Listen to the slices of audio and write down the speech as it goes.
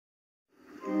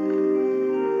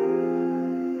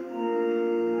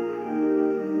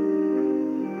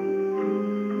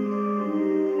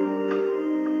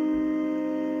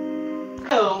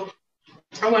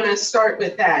to start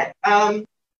with that.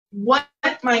 What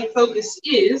my focus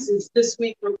is this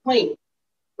week proclaimed.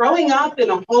 Growing up in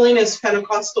a holiness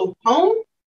Pentecostal home,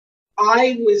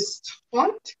 I was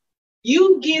taught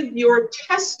you give your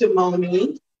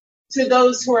testimony to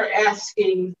those who are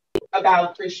asking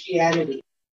about Christianity.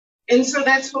 And so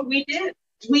that's what we did.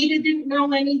 We didn't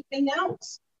know anything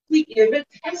else. We give a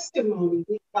testimony.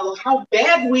 We tell how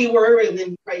bad we were, and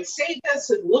then Christ saved us,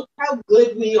 and look how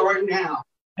good we are now.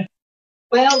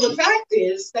 Well, the fact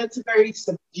is, that's a very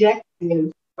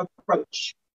subjective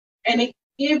approach. And it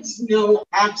gives no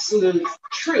absolute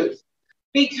truth.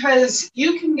 Because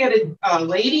you can get a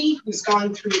lady who's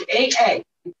gone through AA,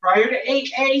 and prior to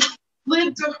AA,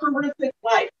 lived a horrific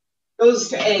life, goes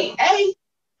to AA,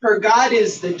 her God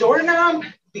is the doorknob,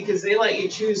 because they let you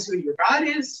choose who your God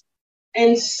is.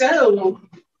 And so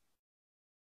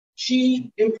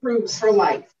she improves her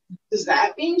life. Does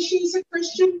that mean she's a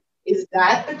Christian? Is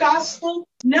that the gospel?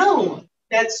 No,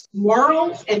 that's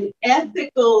moral and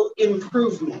ethical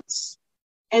improvements.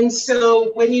 And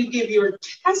so when you give your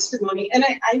testimony, and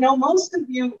I know most of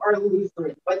you are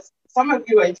Lutheran, but some of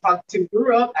you I talked to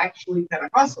grew up actually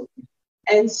Pentecostal.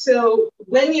 And so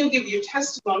when you give your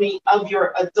testimony of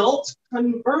your adult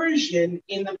conversion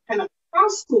in the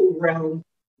Pentecostal realm,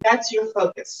 that's your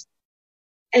focus.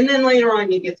 And then later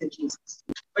on you get to Jesus.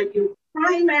 But your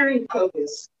primary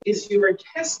focus is your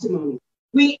testimony.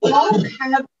 We all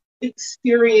have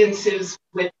experiences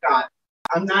with God.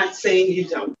 I'm not saying you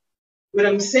don't. What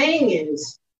I'm saying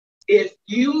is, if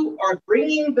you are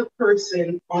bringing the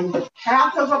person on the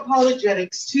path of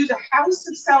apologetics to the house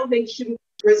of salvation,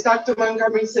 or as Dr.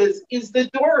 Montgomery says, is the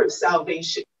door of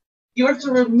salvation, you have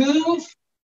to remove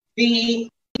the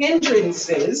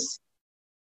hindrances.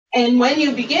 And when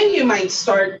you begin, you might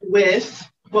start with,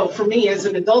 well, for me as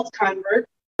an adult convert,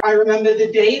 I remember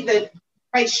the day that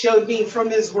Christ showed me from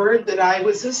his word that I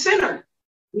was a sinner,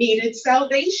 needed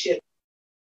salvation.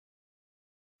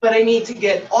 But I need to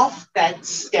get off that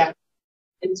step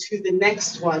into the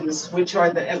next ones, which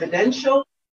are the evidential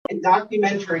and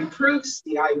documentary proofs,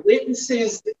 the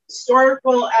eyewitnesses, the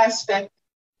historical aspect,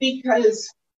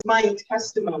 because my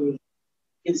testimony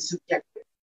is subjective.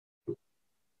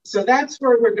 So that's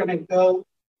where we're going to go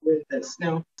with this.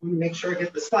 Now, let me make sure I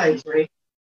get the slides right.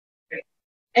 Okay.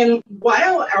 And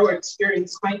while our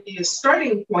experience might be a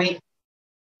starting point,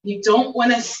 you don't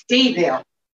want to stay there.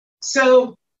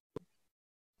 So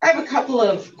I have a couple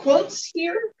of quotes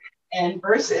here and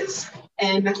verses,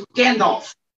 and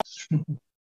Gandalf.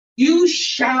 You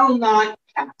shall not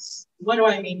pass. What do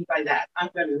I mean by that? I'm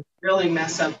going to really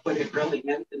mess up what it really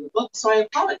meant in the book, so I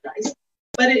apologize.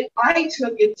 But I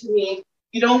took it to mean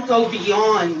you don't go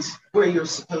beyond where you're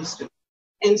supposed to.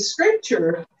 And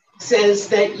scripture says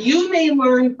that you may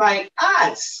learn by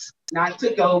us not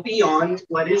to go beyond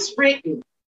what is written.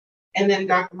 And then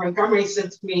Dr. Montgomery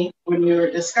said to me when we were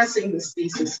discussing this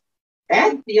thesis,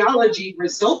 bad theology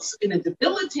results in a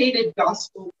debilitated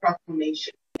gospel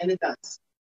proclamation. And it does.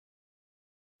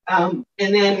 And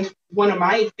then one of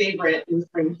my favorite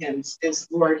Lutheran hymns is,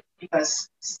 Lord, keep us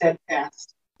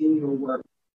steadfast in your word.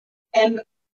 And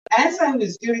as I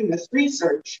was doing this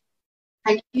research,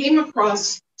 I came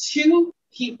across two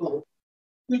people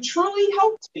who truly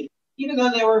helped me, even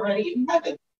though they were already in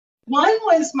heaven. One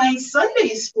was my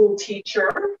Sunday school teacher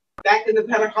back in the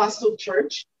Pentecostal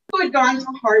church who had gone to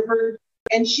Harvard,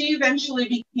 and she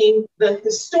eventually became the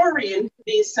historian for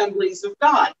the Assemblies of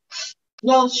God.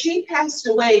 Well, she passed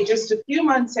away just a few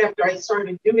months after I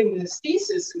started doing this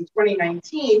thesis in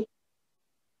 2019.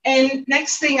 And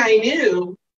next thing I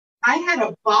knew, I had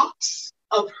a box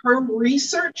of her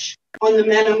research on the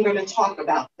men I'm going to talk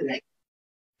about today,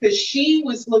 because she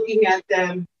was looking at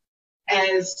them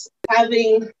as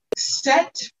having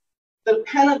set the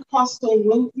Pentecostal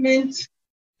movement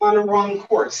on a wrong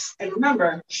course. And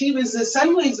remember, she was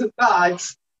Assemblies of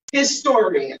God's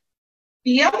historian.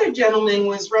 The other gentleman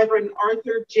was Reverend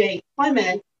Arthur J.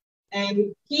 Clement,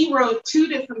 and he wrote two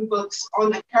different books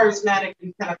on the charismatic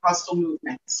and Pentecostal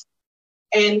movements.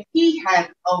 And he had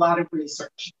a lot of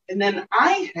research. And then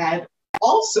I had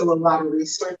also a lot of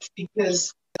research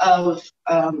because of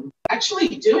actually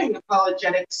doing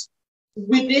apologetics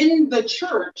within the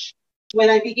church when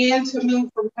I began to move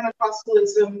from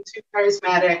Pentecostalism to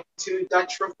charismatic to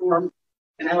Dutch Reform,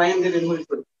 and I landed in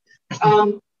Lutheran.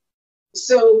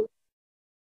 So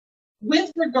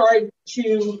with regard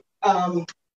to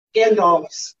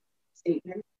Gandalf's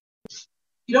statement,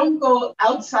 you don't go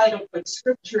outside of what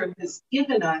Scripture has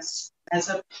given us as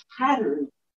a pattern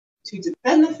to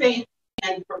defend the faith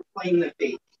and proclaim the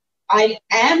faith. I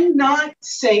am not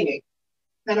saying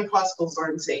Pentecostals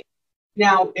aren't saved.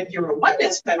 Now, if you're a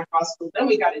oneness Pentecostal, then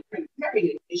we got a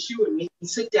Trinitarian issue and we can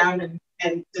sit down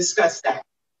and discuss that.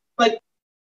 But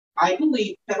I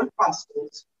believe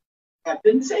Pentecostals have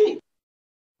been saved.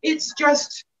 It's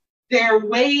just their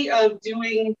way of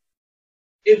doing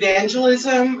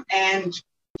evangelism and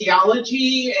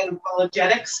theology and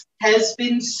apologetics has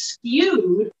been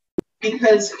skewed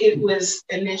because it was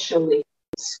initially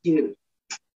skewed.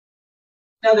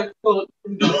 Another quote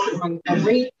from Warwick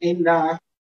Montgomery in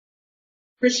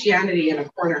Christianity in a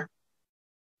Corner.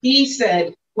 He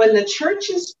said, when the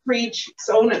churches preach its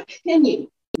own opinion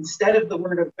instead of the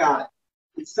word of God,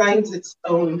 it signs its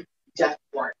own death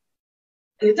warrant.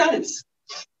 And it does.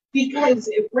 Because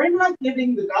if we're not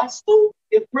giving the gospel,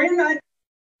 if we're not,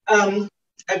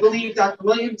 I believe Dr.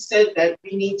 Williams said that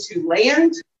we need to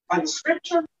land on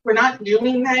scripture, we're not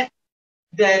doing that,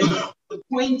 then the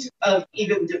point of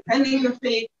even defending the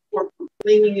faith or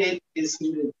proclaiming it is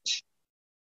moot.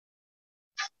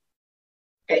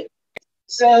 Okay,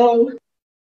 so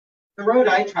the road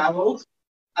I traveled,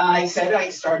 I said I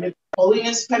started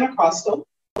Holiness Pentecostal,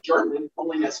 German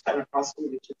Holiness Pentecostal,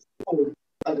 which is a whole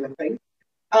other thing.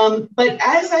 But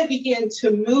as I began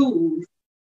to move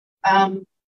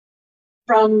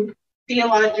from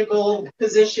theological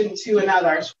position to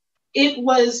another, it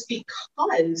was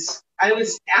because I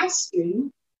was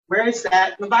asking, where is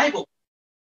that in the Bible?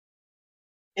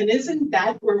 And isn't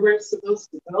that where we're supposed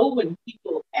to go when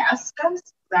people ask us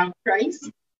about Christ?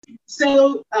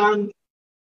 So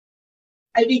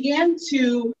I began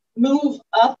to move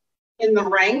up in the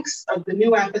ranks of the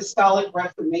New Apostolic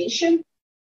Reformation.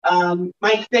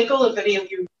 Mike Fickle, if any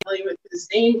of you are familiar with his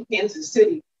name, Kansas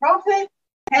City prophet,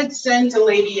 had sent a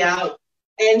lady out,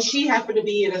 and she happened to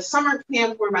be in a summer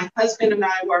camp where my husband and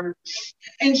I were,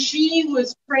 and she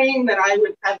was praying that I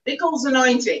would have Fickle's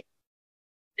anointing.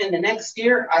 And the next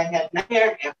year, I had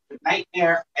nightmare after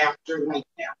nightmare after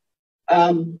nightmare.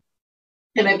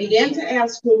 And I began to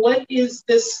ask, well, what is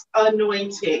this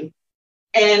anointing?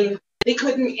 And they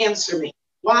couldn't answer me.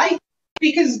 Why?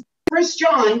 Because 1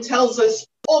 John tells us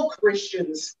all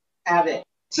Christians have it.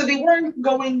 So they weren't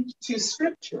going to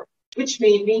scripture, which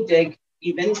made me dig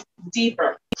even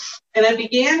deeper. And I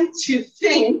began to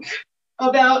think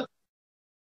about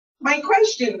my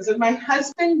questions. And my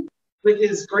husband, with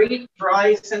his great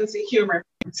dry sense of humor,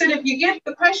 said, if you get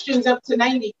the questions up to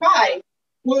 95,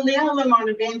 we'll nail them on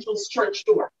Evangel's church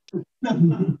door. I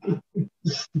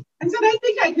said, I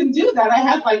think I can do that. I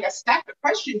had like a stack of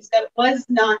questions that was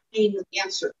not being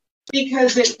answered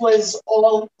because it was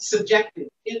all subjective.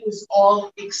 It was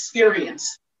all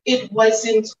experience. It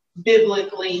wasn't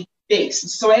biblically based.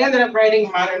 So I ended up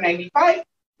writing Modern 95.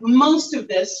 Most of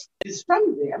this is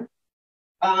from there.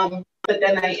 But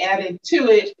then I added to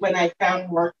it when I found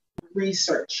more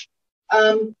research.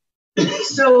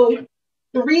 So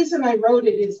the reason I wrote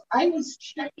it is I was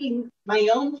checking my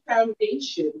own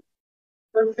foundation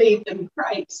for faith in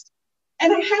Christ.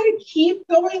 And I had to keep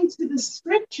going to the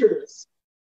scriptures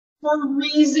for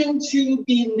reason to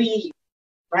believe,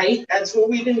 right? That's what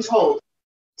we've been told.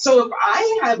 So if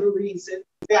I have a reason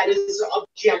that is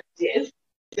objective,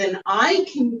 then I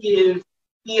can give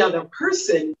the other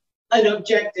person an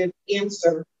objective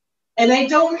answer. And I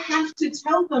don't have to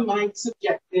tell them my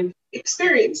subjective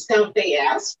experience. Now, if they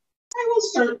ask, I will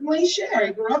certainly share.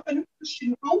 I grew up in a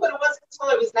Christian home, but it wasn't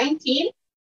until I was 19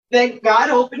 that God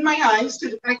opened my eyes to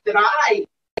the fact that I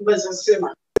was a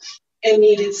sinner and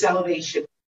needed salvation.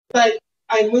 But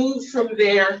I moved from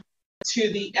there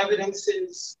to the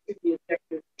evidences to the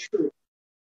objective truth.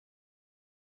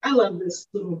 I love this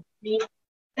little meme.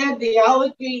 That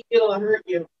theology, it'll hurt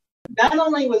you. Not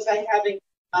only was I having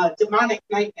demonic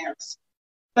nightmares,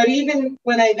 but even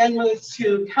when I then moved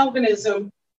to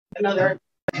Calvinism, another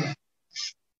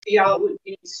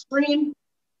theology stream,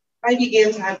 I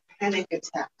began to have panic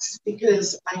attacks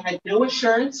because I had no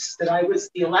assurance that I was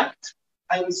the elect.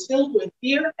 I was filled with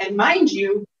fear. And mind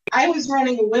you, I was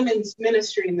running a women's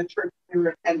ministry in the church we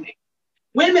were attending.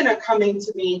 Women are coming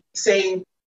to me saying,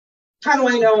 how do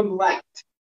I know I'm elect?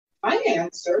 My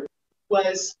answer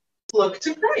was, look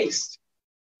to Christ.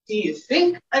 Do you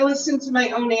think I listened to my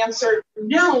own answer?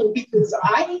 No, because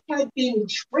I had been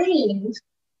trained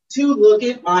to look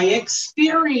at my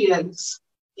experience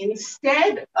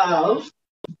instead of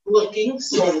looking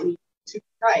solely to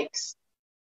Christ.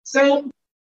 So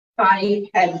I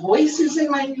had voices in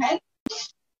my head.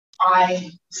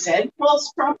 I said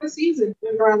false prophecies in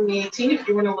Deuteronomy 18. If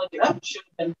you want to look it up, it should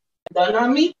have been done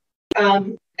on me.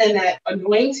 And that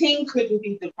anointing couldn't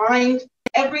be defined.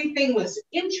 Everything was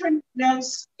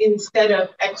intranos instead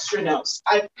of extranos.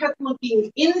 I kept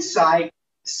looking inside,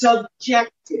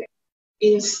 subjective,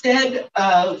 instead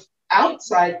of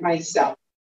outside myself.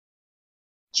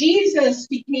 Jesus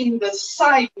became the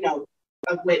side note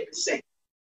of witnessing.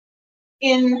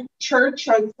 In church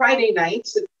on Friday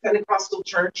nights at Pentecostal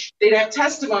church, they'd have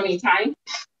testimony time,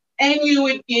 and you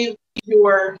would give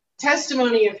your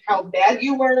testimony of how bad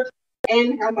you were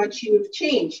and how much you have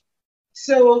changed.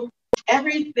 So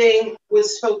everything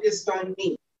was focused on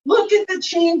me. Look at the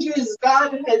changes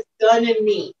God has done in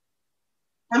me.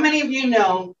 How many of you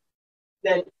know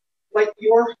that what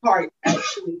your heart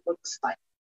actually looks like?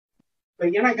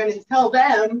 But you're not going to tell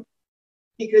them,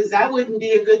 because that wouldn't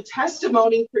be a good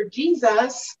testimony for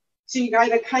Jesus. So you got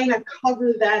to kind of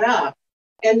cover that up.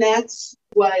 And that's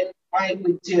what I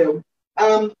would do.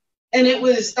 And it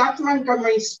was Dr.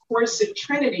 Montgomery's course at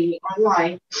Trinity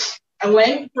online. I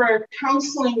went for a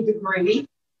counseling degree.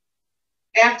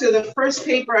 After the first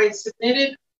paper I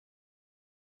submitted,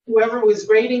 whoever was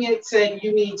grading it said,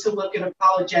 you need to look at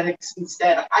apologetics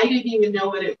instead. I didn't even know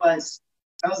what it was.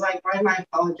 I was like, why am I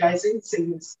apologizing?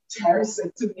 Same as Tara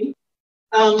said to me.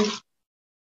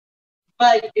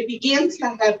 But it began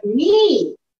to have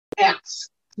me ask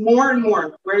more and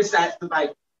more, where's that in the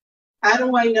Bible? How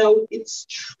do I know it's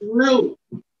true?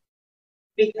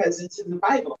 Because it's in the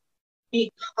Bible.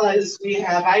 Because we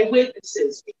have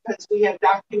eyewitnesses. Because we have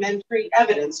documentary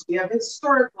evidence. We have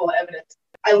historical evidence.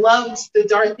 I loved the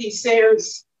Dorothy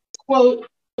Sayers quote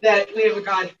that we have a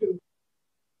God who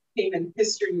came in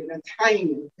history in a time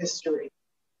in history.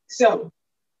 So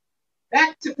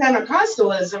back to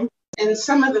Pentecostalism and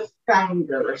some of the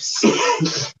founders.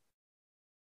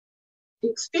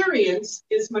 Experience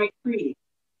is my creed.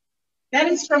 That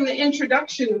is from the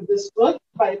introduction of this book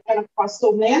by a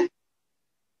Pentecostal man,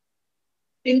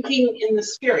 Thinking in the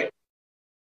Spirit.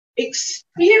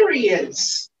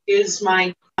 Experience is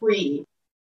my creed.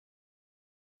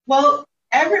 Well,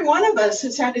 every one of us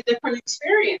has had a different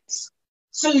experience.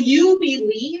 So you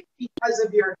believe because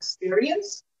of your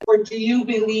experience, or do you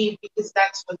believe because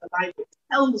that's what the Bible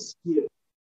tells you?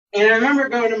 And I remember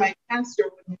going to my pastor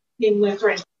when he became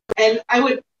Lutheran, and I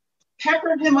would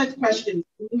pepper him with questions.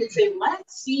 He would say,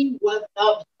 let's see what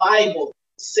the Bible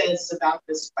says about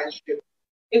this question.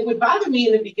 It would bother me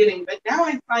in the beginning, but now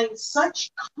I find such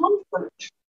comfort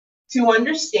to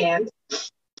understand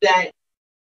that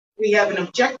we have an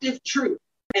objective truth,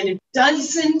 and it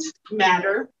doesn't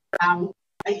matter how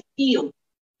I feel,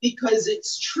 because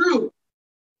it's true,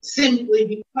 simply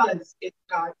because it's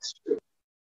God's truth.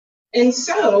 And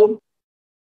so,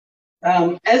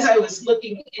 as I was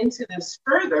looking into this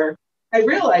further, I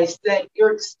realized that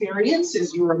your experience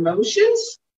is your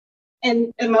emotions,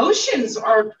 and emotions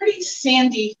are a pretty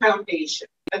sandy foundation.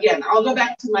 Again, I'll go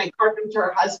back to my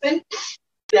carpenter husband,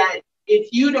 that if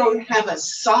you don't have a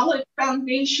solid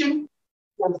foundation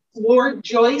for floor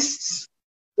joists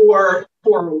or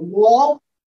for a wall,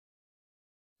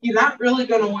 you're not really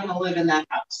going to want to live in that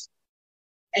house.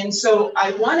 And so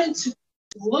I wanted to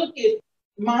look at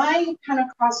my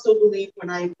Pentecostal belief when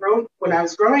I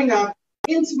was growing up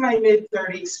into my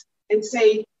mid-30s and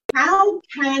say, how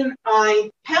can I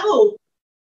help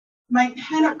my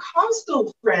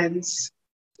Pentecostal friends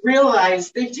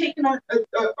realize they've taken a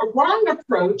wrong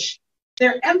approach?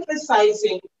 They're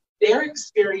emphasizing their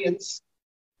experience,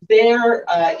 their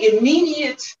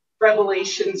immediate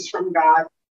revelations from God,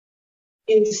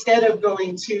 instead of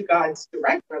going to God's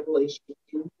direct revelation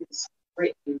in his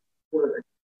written word.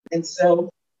 And so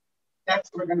that's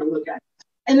what we're going to look at.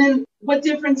 And then what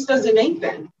difference does it make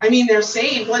then? I mean, they're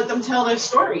saved, let them tell their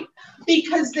story,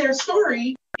 because their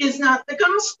story is not the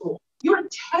gospel. Your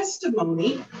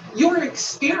testimony, your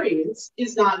experience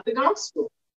is not the gospel.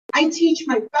 I teach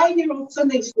my 5-year-old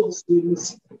Sunday school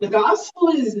students, the gospel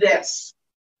is this: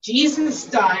 Jesus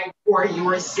died for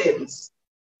your sins.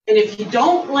 And if you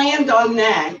don't land on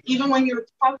that, even when you're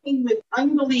talking with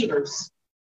unbelievers,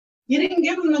 you didn't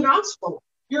give them the gospel.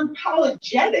 Your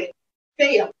apologetic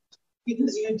failed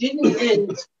because you didn't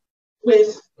end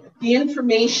with the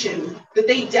information that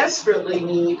they desperately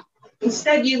need.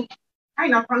 Instead, you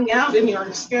kind of hung out in your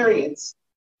experience.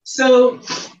 So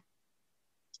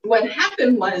what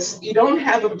happened was you don't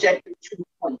have objective truth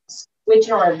points, which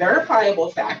are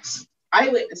verifiable facts,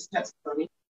 eyewitness testimony,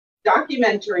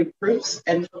 documentary proofs,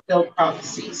 and fulfilled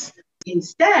prophecies.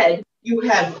 Instead, you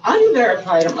have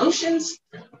unverified emotions,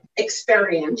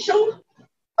 experiential,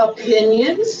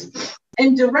 opinions,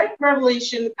 and direct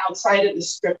revelation outside of the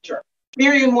scripture.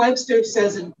 Merriam-Webster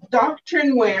says a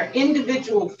doctrine where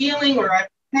individual feeling or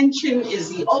apprehension is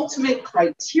the ultimate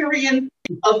criterion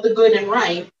of the good and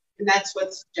right, and that's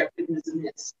what subjectivism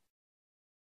is.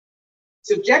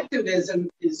 Subjectivism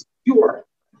is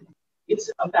it's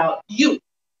about you.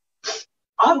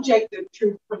 Objective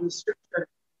truth from the scripture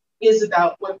is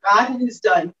about what God has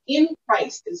done in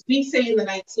Christ, as we say in the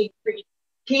 19th Creed,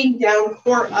 came down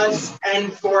for us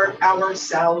and for our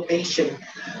salvation.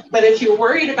 But if you're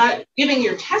worried about giving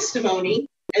your testimony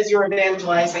as you're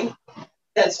evangelizing,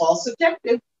 that's all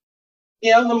subjective.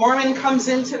 You know, the Mormon comes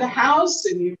into the house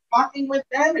and you're talking with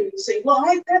them and you say, well,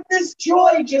 I've got this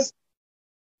joy just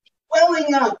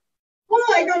welling up. Well,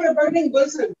 I got a burning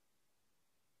bosom.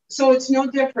 So it's no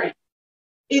different.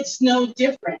 It's no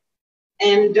different.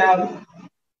 And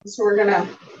so we're going to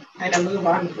kind of move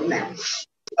on from there.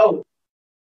 Oh,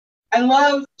 I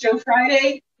love Joe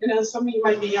Friday. You know, some of you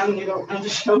might be young, you don't know the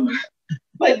show.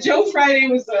 But Joe Friday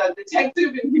was a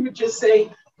detective, and he would just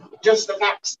say, just the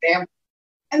facts, damn.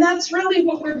 And that's really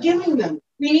what we're giving them.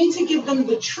 We need to give them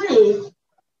the truth.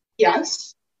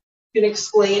 Yes, you can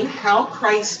explain how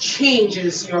Christ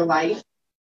changes your life.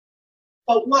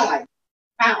 But why?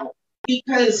 How?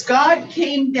 Because God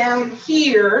came down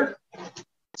here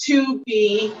to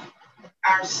be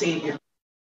our Savior.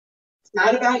 It's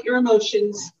not about your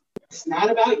emotions. It's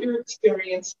not about your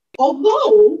experience.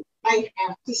 Although, I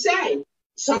have to say,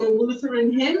 some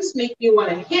Lutheran hymns make me want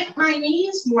to hit my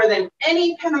knees more than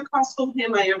any Pentecostal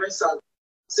hymn I ever sung.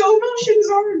 So emotions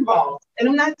are involved. And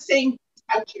I'm not saying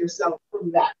touch yourself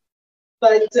from that.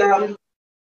 But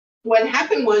what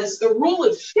happened was the rule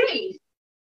of faith,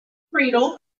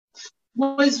 creedal,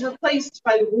 was replaced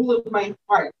by the rule of my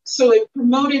heart. So it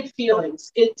promoted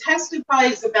feelings. It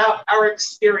testifies about our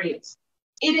experience.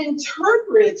 It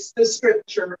interprets the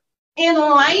scripture in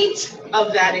light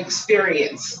of that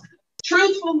experience.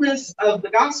 Truthfulness of the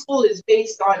gospel is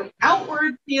based on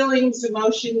outward feelings,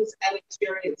 emotions, and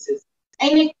experiences.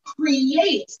 And it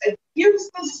creates, and here's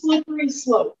the slippery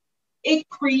slope, it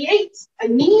creates a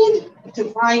need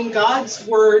to find God's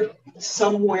word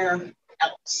somewhere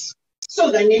else.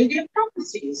 So then you get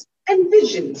prophecies and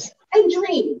visions and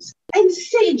dreams and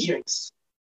sages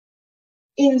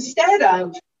instead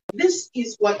of this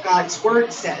is what God's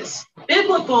word says.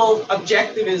 Biblical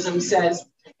objectivism says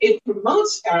it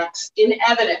promotes facts in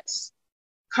evidence,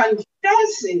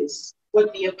 confesses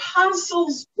what the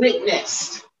apostles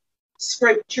witnessed.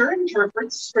 Scripture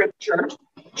interprets scripture.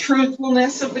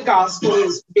 Truthfulness of the gospel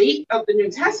is of the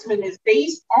New Testament is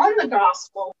based on the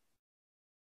gospel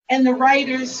and the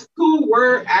writers who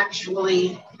were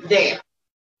actually there.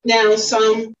 Now,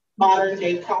 some modern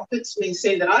day prophets may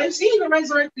say that I've seen the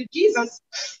resurrected Jesus.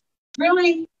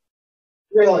 Really?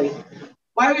 Really?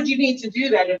 Why would you need to do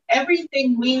that if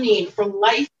everything we need for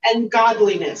life and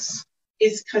godliness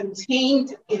is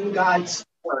contained in God's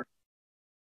word?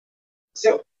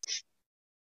 So,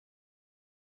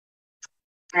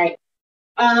 all right.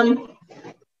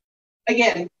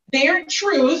 Again, their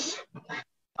truth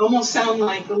almost sound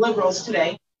like the liberals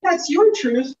today. That's your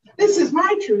truth. This is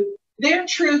my truth. Their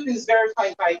truth is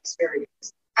verified by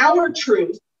experience. Our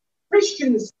truth,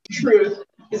 Christians' truth,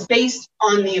 is based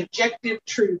on the objective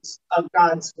truths of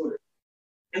God's word.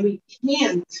 And we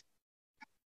can't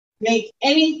make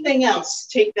anything else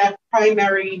take that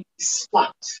primary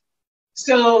spot.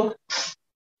 So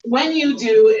when you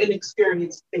do an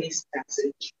experience-based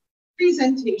message,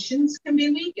 presentations can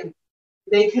be weakened.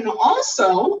 They can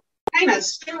also kind of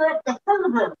stir up the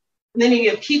fervor. And then you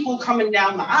get people coming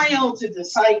down the aisle to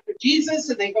decide for Jesus,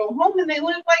 and they go home and they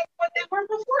live like what they were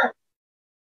before.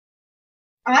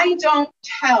 I don't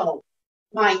tell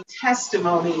my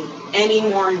testimony any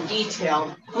more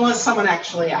detail unless someone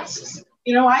actually asks.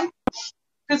 You know why?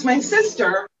 Because my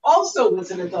sister also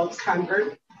was an adult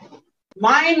convert.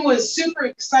 Mine was super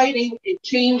exciting. It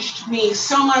changed me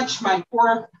so much. My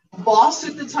poor boss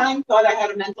at the time thought I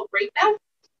had a mental breakdown.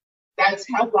 That's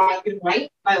how black and white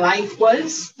my life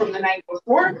was from the night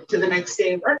before to the next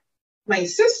day of work. My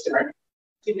sister,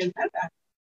 she didn't have that.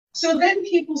 So then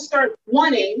people start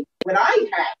wanting what I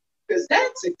had, because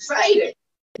that's exciting.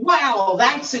 Wow,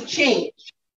 that's a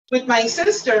change. With my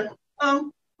sister,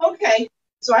 okay.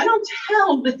 So I don't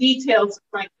tell the details of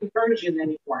my conversion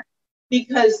anymore,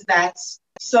 because that's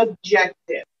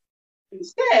subjective.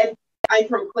 Instead, I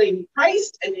proclaim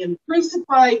Christ and Him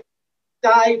crucified,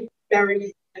 died,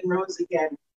 buried, and rose again.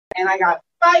 And I got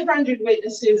 500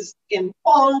 witnesses in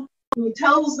Paul, who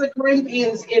tells the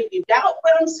Corinthians, if you doubt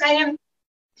what I'm saying,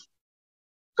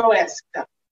 go ask them.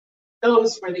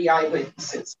 Those were the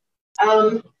eyewitnesses.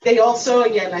 They also,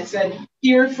 again, I said,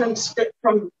 hear from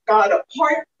God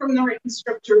apart from the written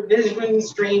scripture,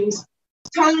 visions, dreams,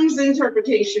 tongues,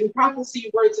 interpretation, prophecy,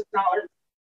 words of knowledge,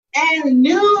 and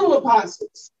new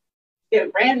apostles. Get a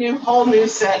brand new, whole new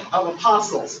set of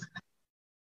apostles.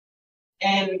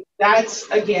 And that's,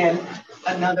 again,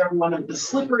 another one of the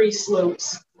slippery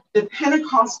slopes that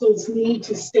Pentecostals need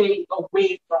to stay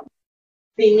away from.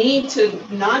 They need to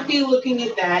not be looking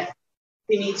at that.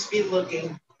 They need to be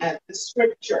looking at the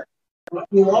scripture.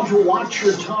 You want to watch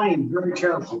your time very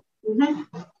carefully. Mm-hmm.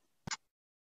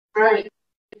 All right.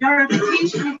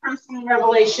 Verification of personal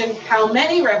revelation. How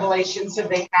many revelations have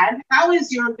they had? How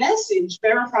is your message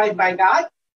verified by God?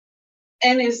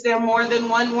 And is there more than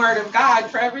one word of God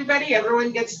for everybody?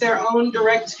 Everyone gets their own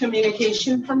direct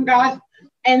communication from God.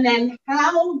 And then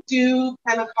how do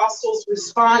Pentecostals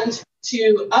respond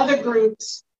to other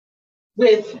groups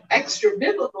with extra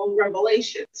biblical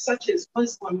revelations, such as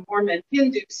Muslim, Mormon,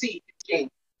 Hindu, Sikh, Jain?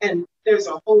 And there's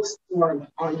a host more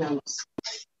on those.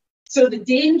 So the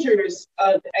dangers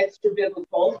of extra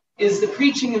biblical is the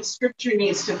preaching of scripture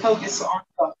needs to focus on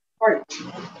the heart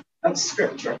of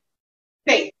scripture.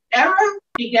 Okay, error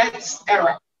begets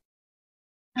error.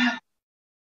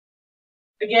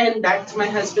 Again, back to my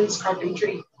husband's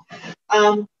carpentry.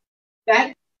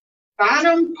 That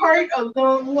bottom part of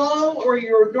the wall or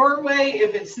your doorway,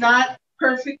 if it's not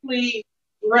perfectly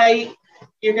right,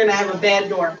 you're going to have a bad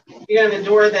door. You're going to have a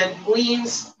door that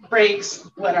leans, breaks,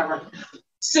 whatever.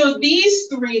 So these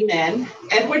three men,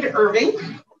 Edward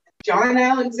Irving, John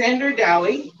Alexander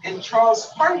Dowie, and Charles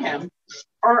Parham,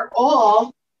 are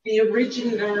all the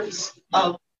originators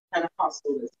of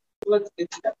Pentecostalism. Let's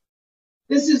get to that.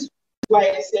 This is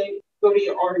why I say go to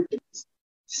your origins.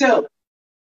 So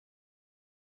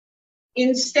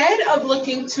instead of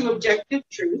looking to objective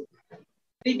truth,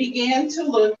 they began to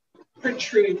look for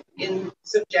truth in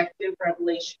subjective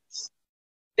revelations.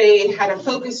 They had a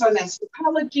focus on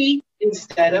eschatology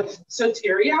instead of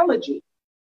soteriology.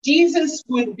 Jesus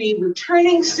would be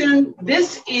returning soon.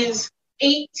 This is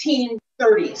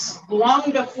 1830s,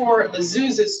 long before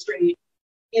Azusa Street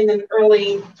in the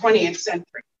early 20th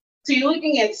century. So you're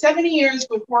looking at 70 years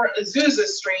before Azusa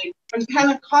Street when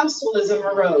Pentecostalism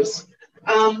arose.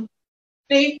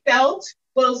 They felt,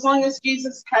 well, as long as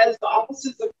Jesus has the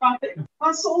offices of prophet and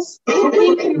apostles,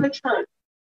 he can return.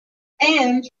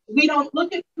 And we don't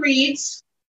look at creeds,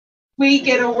 we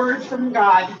get a word from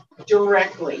God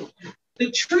directly.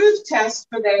 The truth test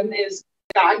for them is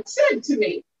God said to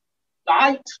me,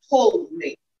 God told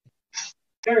me.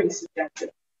 Very subjective.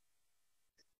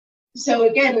 So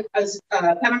again, as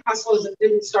Pentecostalism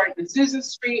didn't start in Azusa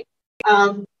Street,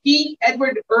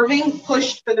 Edward Irving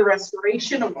pushed for the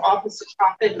restoration of office of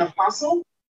prophet and apostle.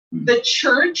 The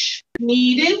church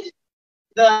needed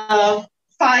the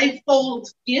fivefold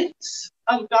gifts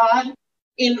of God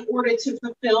in order to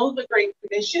fulfill the Great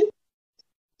Commission.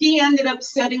 He ended up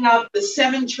setting up the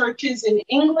 7 churches in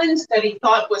England that he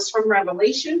thought was from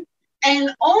Revelation,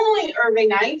 and only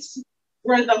Irvingites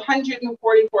were the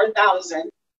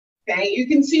 144,000. Okay, you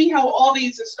can see how all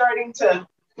these are starting to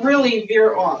really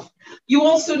veer off. You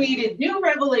also needed new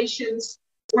revelations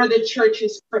where the church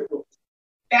is crippled.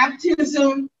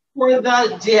 Baptism for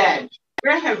the dead.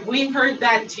 Where have we heard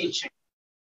that teaching?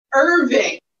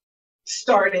 Irving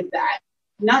started that,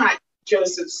 not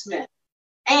Joseph Smith.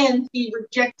 And he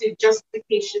rejected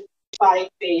justification by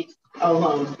faith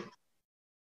alone.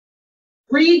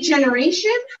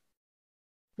 Regeneration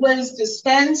was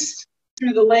dispensed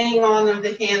through the laying on of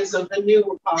the hands of the new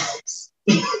apostles.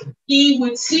 He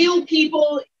would seal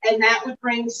people, and that would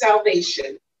bring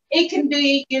salvation. It can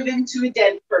be given to a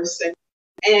dead person.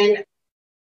 And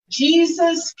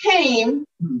Jesus came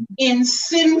in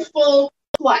sinful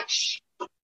flesh.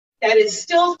 That is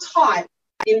still taught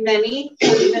in many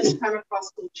holiness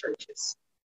Pentecostal churches.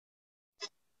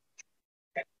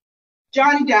 Okay.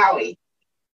 John Dowie,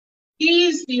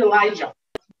 he's the Elijah.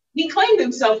 He claimed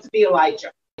himself to be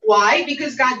Elijah. Why?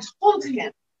 Because God told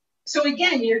him. So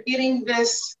again, you're getting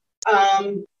this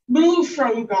move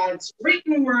from God's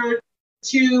written word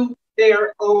to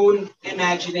their own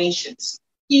imaginations.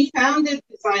 He founded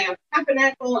the Zion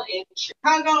Tabernacle in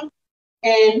Chicago,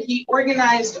 and he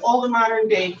organized all the modern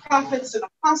day prophets and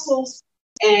apostles.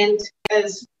 And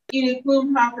as Edith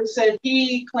Blumenhofer said,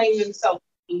 he claimed himself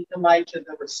to be Elijah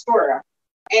the Restorer.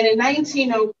 And in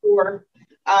 1904,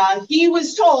 he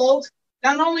was told,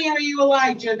 not only are you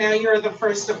Elijah, now you're the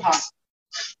first apostle.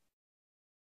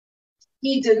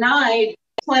 He denied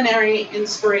plenary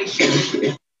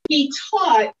inspiration. He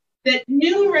taught that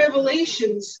new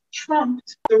revelations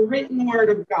trumped the written word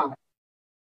of God.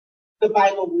 The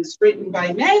Bible was written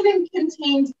by men and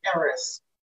contained errors.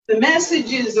 The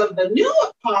messages of the new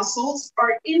apostles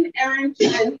are inerrant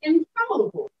and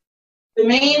infallible. The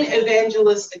main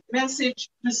evangelistic message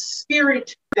was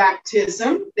spirit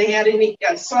baptism. They had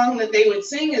a song that they would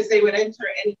sing as they would enter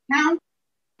any town,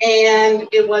 and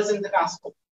it wasn't the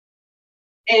gospel.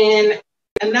 And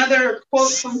another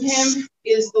quote from him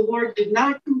is, the Lord did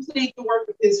not complete the work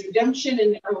of his redemption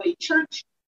in the early church,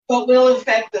 but will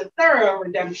effect a thorough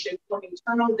redemption from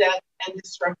eternal death and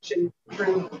destruction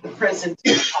through the present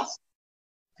gospel.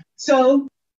 So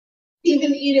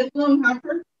even Edith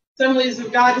Blumhofer, Assemblies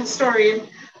of God historian,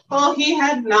 well, he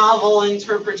had novel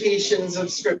interpretations of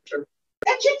scripture.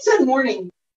 That should send warning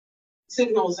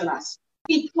signals in us.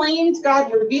 He claimed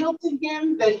God revealed to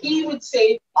him that he would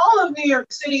save all of New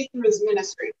York City through his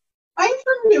ministry. I'm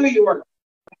from New York.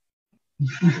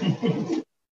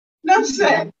 Enough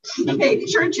said. Okay,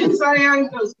 Church in Zion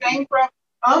goes bankrupt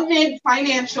amid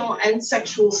financial and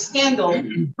sexual scandal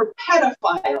for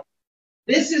pedophile.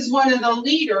 This is one of the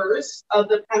leaders of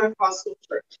the Pentecostal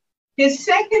church. His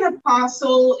second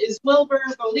apostle is Wilbur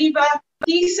Boliva.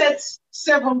 He sets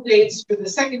several dates for the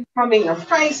second coming of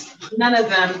Christ. None of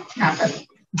them happened.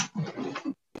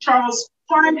 Charles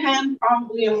Farnham,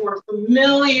 probably a more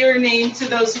familiar name to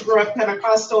those who grew up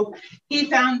Pentecostal, he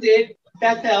founded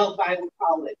Bethel Bible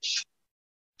College.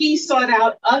 He sought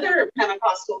out other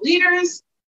Pentecostal leaders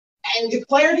and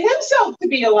declared himself to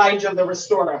be Elijah the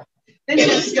Restorer. Then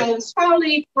he goes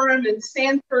Foley, Firm, and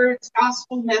Sanford's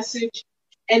gospel message,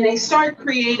 and they start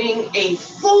creating a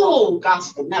full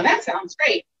gospel. Now that sounds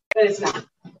great, but it's not.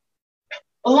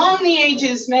 Along the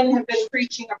ages, men have been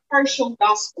preaching a partial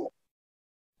gospel.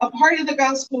 A part of the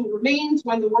gospel remains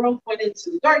when the world went into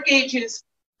the dark ages.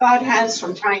 God has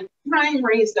from time to time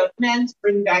raised up men to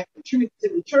bring back the truth to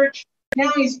the church.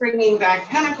 Now he's bringing back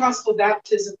Pentecostal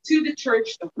baptism to the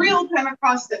church, the real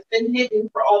Pentecost that's been hidden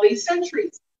for all these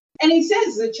centuries. And he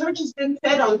says the church has been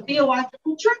fed on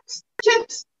theological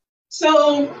chips.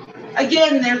 So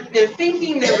again, they're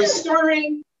thinking they're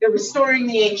restoring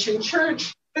the ancient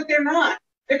church, but they're not.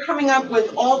 They're coming up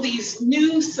with all these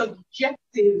new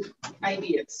subjective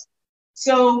ideas.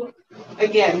 So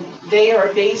again, they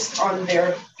are based on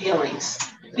their feelings.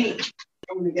 I'm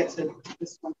going to get to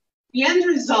this one. The end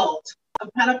result of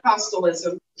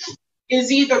Pentecostalism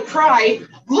is either pride,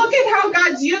 look at how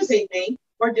God's using me,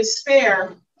 or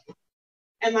despair,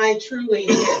 am I truly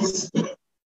his?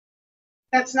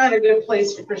 That's not a good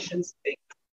place for Christians to be.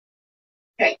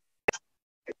 Okay.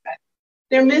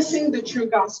 They're missing the true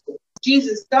gospel.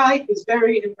 Jesus died, was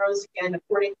buried, and rose again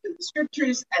according to the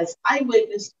scriptures as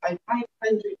eyewitnessed by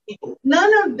 500 people.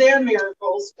 None of their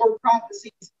miracles or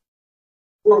prophecies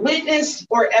were witnessed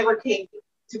or ever came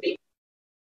to be.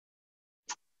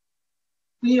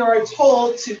 We are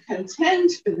told to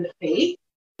contend for the faith,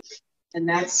 and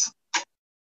that's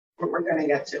what we're going to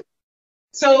get to.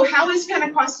 So how is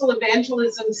Pentecostal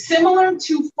evangelism similar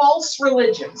to false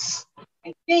religions?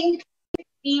 I think, I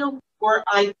feel, or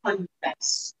I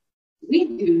confess. We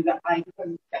do the I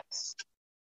confess.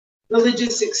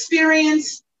 Religious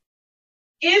experience.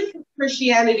 If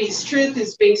Christianity's truth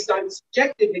is based on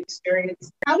subjective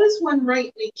experience, how does one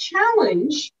rightly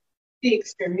challenge the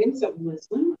experience of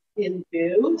Muslim,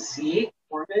 Hindu, Sikh,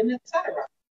 Mormon, etc.?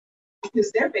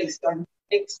 Because they're based on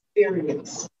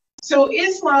experience. So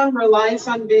Islam relies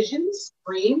on visions,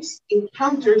 dreams,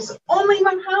 encounters. Only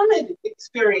Muhammad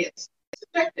experienced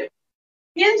subjective.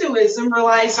 Hinduism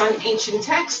relies on ancient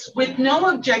texts with no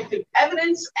objective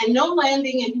evidence and no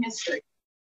landing in history.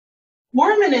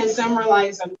 Mormonism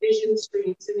relies on visions,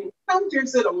 dreams, and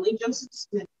encounters that only Joseph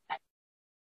Smith had.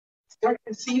 Start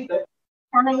to see the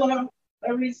parallel.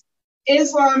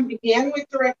 Islam began with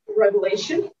direct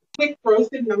revelation, quick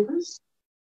growth in numbers.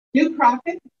 New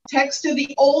prophet, text of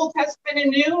the Old Testament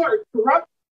and New are corrupt.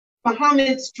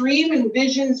 Muhammad's dream and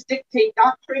visions dictate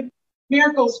doctrine.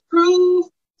 Miracles prove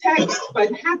text,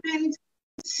 but happened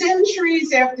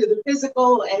centuries after the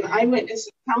physical and eyewitness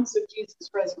accounts of Jesus'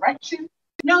 resurrection.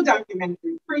 No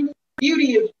documentary proof.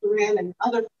 Beauty of the Quran and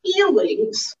other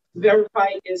feelings verify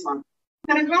Islam.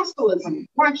 Pentecostalism,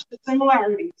 watch the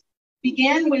similarities.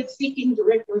 Began with seeking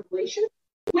direct revelation,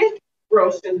 with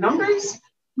growth in numbers.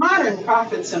 Modern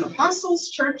prophets and apostles,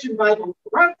 church and Bible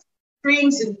corrupt.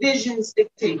 Dreams and visions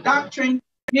dictate doctrine.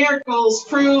 Miracles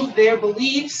prove their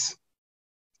beliefs.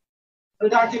 No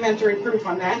documentary proof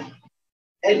on that.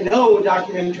 And no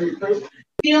documentary proof.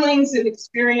 Feelings and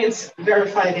experience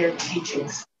verify their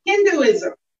teachings.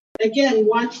 Hinduism, again,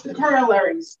 watch the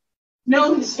corollaries.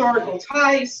 No historical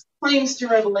ties, claims to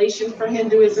revelation for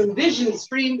Hinduism, visions,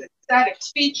 dreams, ecstatic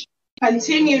speech,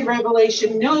 continued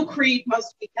revelation. No creed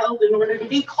must be held in order to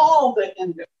be called a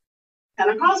Hindu.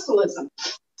 Pentecostalism,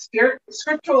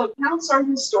 scriptural accounts are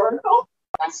historical.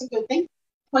 That's a good thing.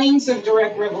 Claims of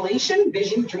direct revelation,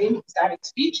 vision, dream, ecstatic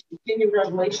speech, continued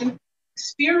revelation,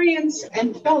 experience,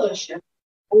 and fellowship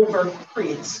over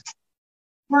creeds.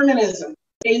 Mormonism,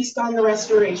 based on the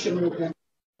Restoration Movement.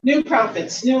 New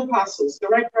prophets, new apostles,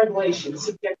 direct revelation,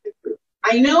 subjective proof.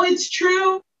 I know it's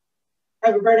true. I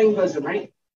have a burning bosom,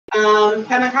 right?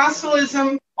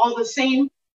 Pentecostalism, all the same.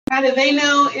 How do they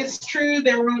know it's true?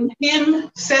 Their own hymn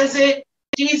says it.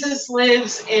 Jesus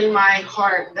lives in my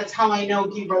heart. That's how I know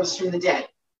he rose from the dead.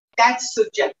 That's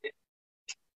subjective.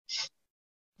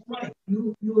 Right.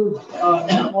 You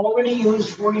have already used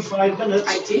 45 minutes.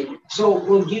 I did. So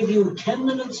we'll give you 10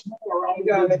 minutes more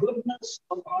on the goodness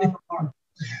of our heart.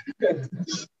 Good.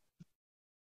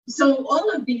 So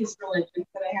all of these religions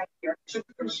that I have here, except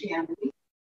for Christianity,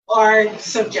 are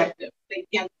subjective. They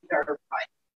can't be verified.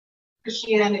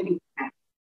 Christianity can.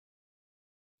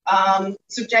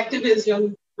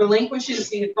 Subjectivism relinquishes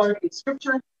the authority of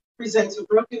Scripture, presents a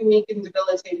broken, weak, and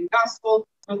debilitating gospel,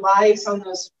 relies on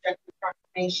those subjective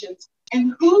proclamations,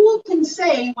 and who can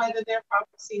say whether their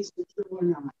prophecies are true or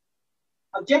not?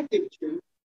 Objective truth,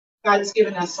 God's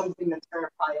given us something that's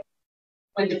verifiable.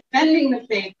 When defending the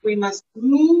faith, we must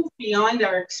move beyond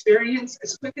our experience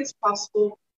as quick as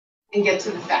possible and get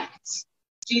to the facts.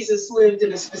 Jesus lived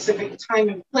in a specific time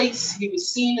and place. He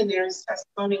was seen, and there is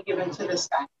testimony given to this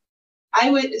fact.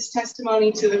 Eyewitness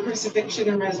testimony to the crucifixion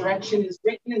and resurrection is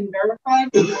written and verified.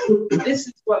 This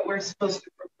is what we're supposed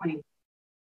to proclaim.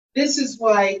 This is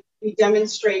why we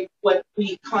demonstrate what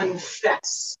we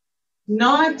confess,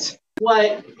 not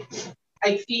what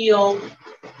I feel,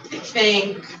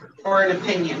 think, or an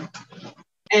opinion.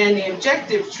 And the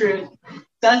objective truth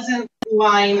doesn't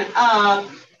line up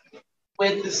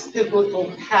with this biblical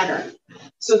pattern.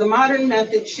 So the modern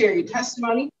method, share your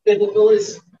testimony. Biblical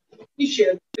is you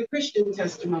share the Christian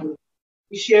testimony.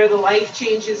 You share the life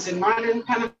changes in modern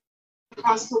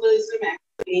Pentecostalism and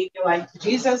gave your life to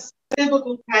Jesus. The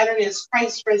biblical pattern is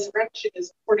Christ's resurrection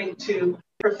is according to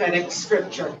prophetic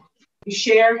scripture. You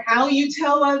share how you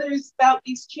tell others about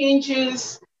these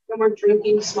changes. And we're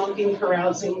drinking, smoking,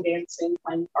 carousing, dancing,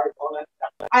 playing cards, all that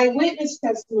stuff. Eyewitness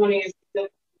testimony is the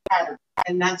pattern,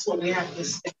 and that's what we have to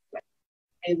stick with.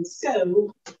 And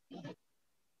so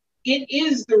it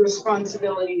is the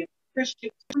responsibility of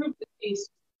Christians to prove the case of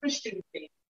Christian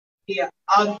faith via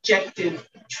objective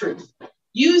truth,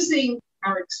 using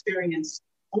our experience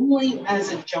only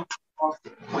as a jump off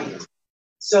point.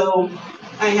 So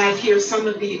I have here some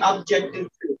of the objective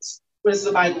truths. What does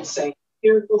the Bible say?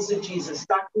 Miracles of Jesus,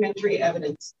 documentary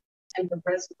evidence, and the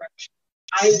resurrection.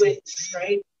 Eyewitness,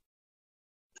 right?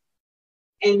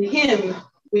 In him,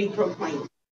 we proclaim.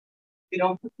 We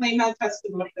don't proclaim our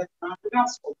testimony, that's not the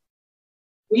gospel.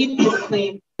 We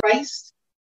proclaim Christ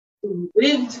who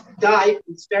lived, died,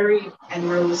 was buried, and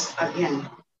rose again.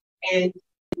 And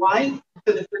why?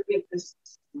 For the forgiveness.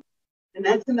 And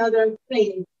that's another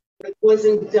thing that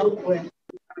wasn't dealt with in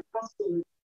Pentecostalism.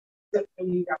 That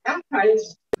when you got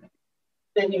baptized,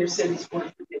 then your sins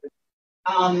were forgiven.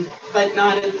 But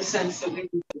not in the sense that we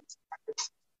do this.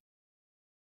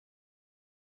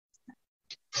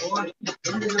 All right.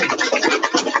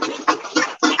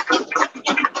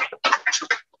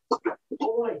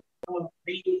 All right.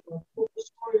 The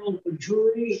historian of the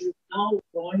jury is now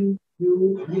going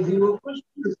to give you a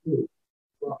question or two.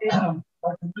 Well,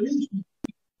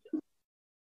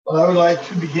 I would like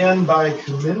to begin by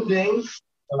commending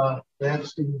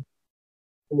Nancy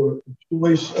for the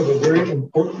choice of a very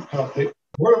important topic,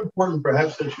 more important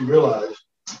perhaps than she realized,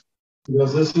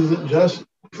 because this isn't just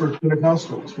for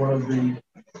Pentecostals. One of the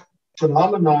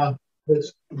phenomena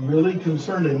that's really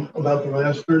concerning about the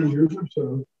last 30 years or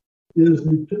so is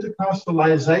the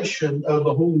Pentecostalization of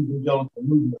the whole evangelical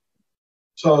movement.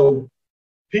 So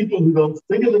people who don't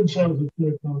think of themselves as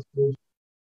Pentecostals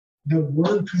have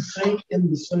learned to think in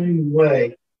the same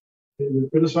way that you're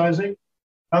criticizing.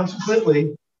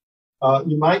 Consequently,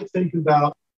 you might think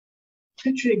about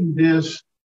pitching this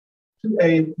to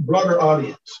a broader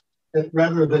audience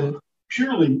rather than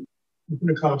purely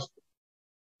Pentecostal.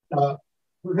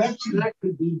 Perhaps that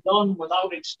could be done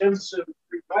without extensive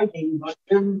rewriting, but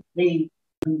in the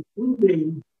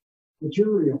concluding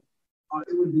material,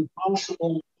 it would be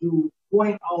possible to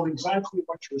point out exactly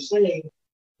what you're saying,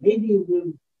 maybe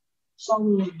with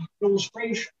some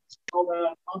illustrations how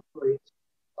that operates.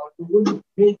 It wouldn't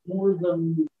take more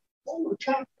than a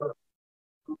chapter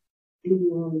to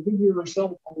give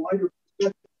yourself a wider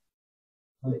perspective.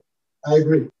 Right. I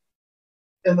agree.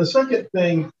 And the second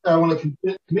thing I want to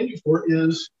commend you for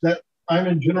is that I'm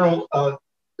in general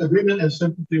agreement and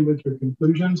sympathy with your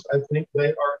conclusions. I think they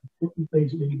are important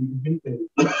things that need to be communicated.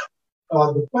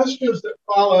 The questions that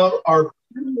follow are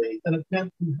clearly an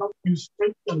attempt to help you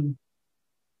strengthen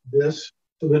this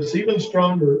so that it's even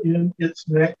stronger in its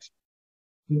next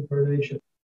incarnation.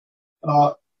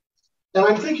 And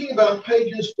I'm thinking about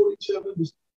pages 47 to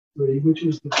 63, which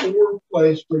is the core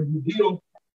place where you deal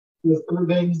with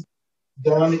Irving,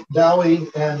 Dowie,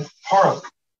 and Harlem.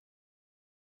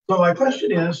 So my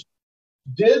question is,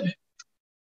 did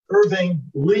Irving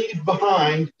leave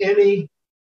behind any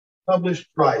published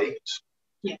writings?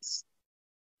 Yes,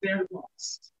 they're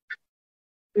lost.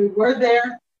 They were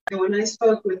there, and when I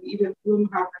spoke with Edith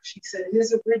Blumhauer, she said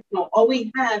his original, all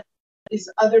we have is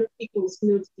other people's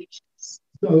notations.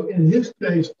 So in his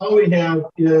case, all we have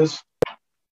is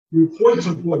reports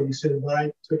of what he said,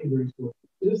 right? Secondary sources.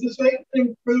 Is the same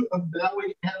thing true of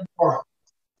Dowie and Parham?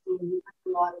 A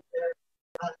lot of their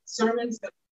sermons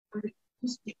that were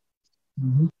used to.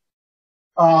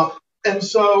 Mm-hmm. And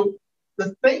so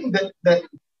the thing that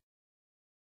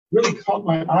really caught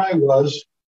my eye was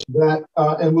that,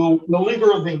 and we'll leave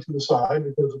Irving to the side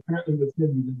because apparently with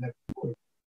him you didn't have to point.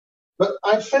 But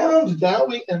I found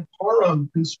Dowie and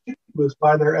Parham conspicuous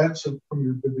by their absence from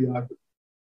your bibliography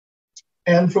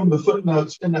and from the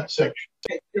footnotes in that section.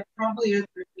 They're probably other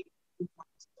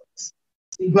books.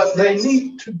 But they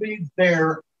need to be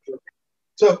there.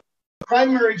 So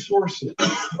primary sources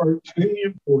are extremely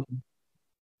important.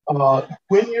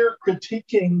 When you're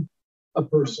critiquing a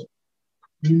person,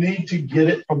 you need to get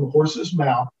it from the horse's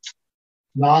mouth,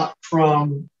 not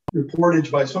from reportage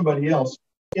by somebody else,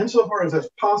 insofar as that's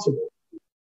possible.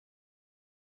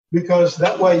 Because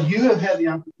that way you have had the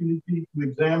opportunity to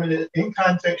examine it in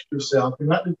context yourself. You're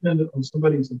not dependent on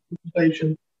somebody's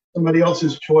interpretation, somebody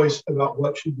else's choice about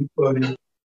what should be quoted.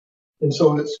 And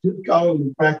so it's good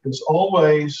scholarly practice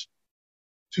always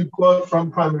to quote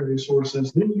from primary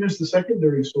sources, then use the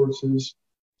secondary sources,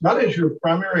 not as your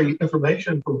primary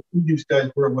information for who these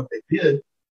guys were and what they did,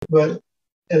 but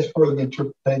as part of the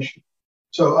interpretation.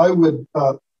 So I would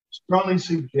strongly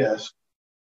suggest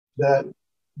that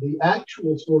the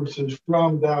actual sources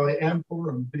from Dowie and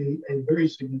Parham be a very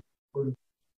significant part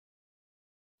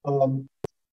of it.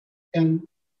 And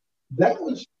that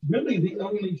was really the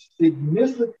only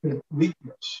significant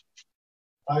weakness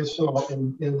I saw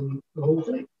in the whole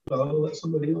thing. So I'll let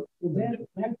somebody else. Well,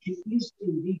 that can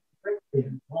easily be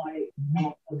corrected by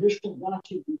additional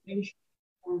documentation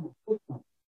from the footnote.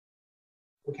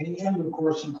 Okay, and of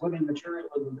course, including material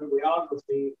in the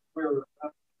bibliography where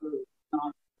that's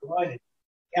not provided.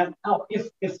 And now, if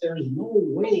there's no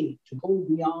way to go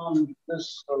beyond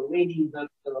this lady that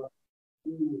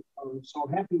you are so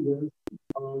happy with,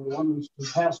 the one who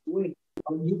passed away,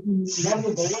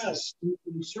 nevertheless, you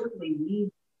certainly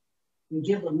need to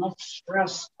give enough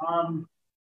stress on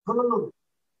her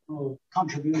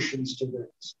contributions to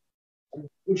this,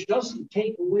 which doesn't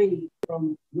take away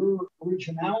from your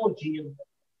originality in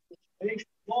the presentation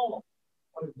at all.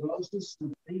 What it does is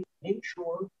simply make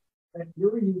sure that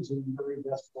you're using the very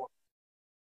best one.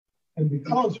 And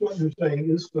because what you're saying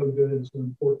is so good and so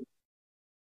important,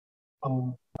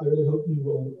 I really hope you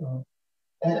will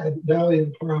add Dowie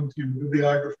and Parham to your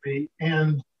bibliography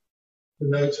and the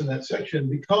notes in that section,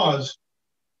 because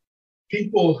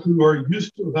people who are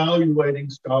used to evaluating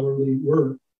scholarly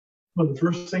work, one of the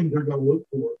first things they're going to look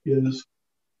for is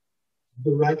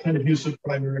the right kind of use of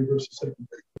primary versus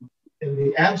secondary. And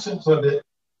the absence of it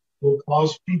will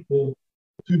cause people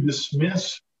to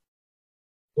dismiss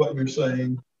what you're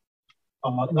saying,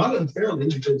 not unfairly,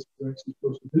 because you're actually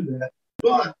supposed to do that,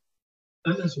 but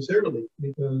unnecessarily,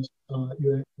 because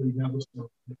you actually have a story.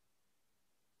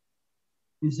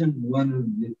 Isn't one of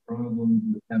the problems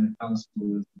with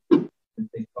Pentecostalism that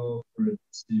they call for a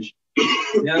decision?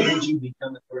 Now that you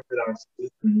become an Orthodox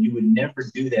Lutheran, you would never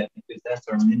do that because that's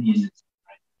Arminianism,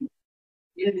 right?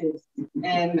 It is.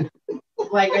 And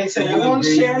like I said, I won't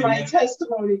share my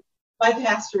testimony. My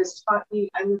pastor has taught me,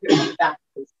 I look at my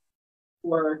baptism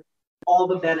for all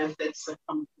the benefits that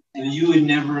come from that. So you would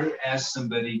never ask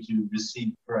somebody to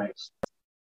receive Christ?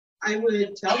 I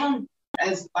would tell them,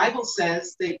 as the Bible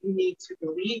says, that you need to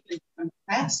believe and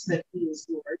confess that He is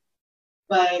Lord.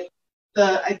 But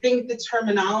I think the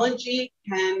terminology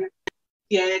can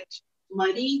get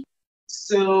muddy.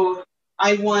 So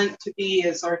I want to be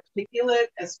as articulate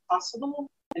as possible,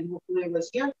 and hopefully I was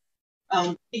here,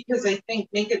 because I think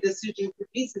make a decision for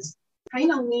Jesus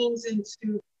kind of leans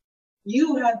into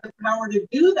you have the power to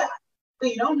do that, but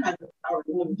you don't have the power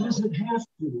to do that. It doesn't have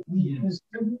to. Because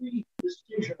every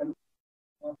decision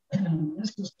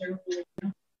necessarily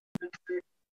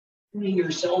putting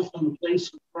yourself in the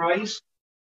place of Christ.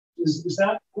 Is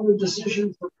that what a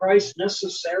decision for Christ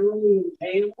necessarily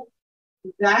entails?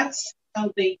 That's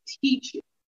how they teach it.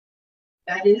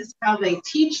 That is how they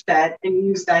teach that and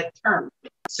use that term.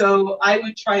 So I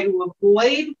would try to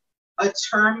avoid a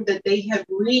term that they have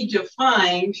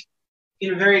redefined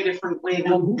in a very different way.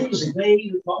 Now, who is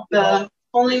they? The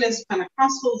Holiness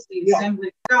Pentecostals, the Assembly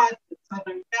of God, the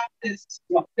Southern Baptists,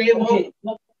 they will.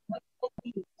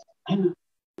 Okay.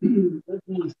 Let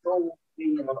me throw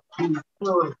the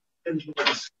into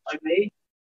this, I may.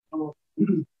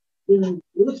 In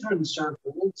Lutheran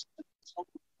circles,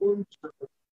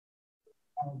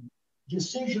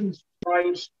 decisions of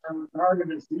Christ are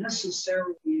regarded as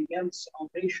necessarily against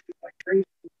salvation by grace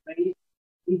through faith,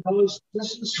 because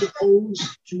this is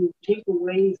supposed to take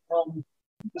away from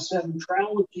the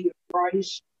centrality of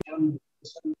Christ and the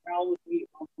centrality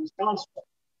of his gospel.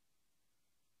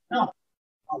 Now,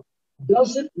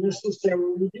 does it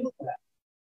necessarily do that?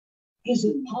 Is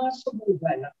it possible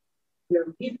that there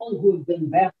are people who have been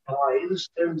baptized,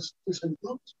 there's this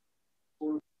includes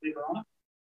or later on,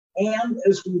 and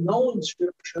as we know in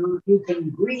Scripture, you can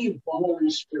grieve the Holy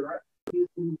Spirit, you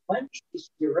can quench the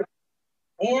Spirit,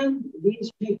 and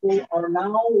these people are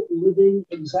now living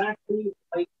exactly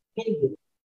like pagans.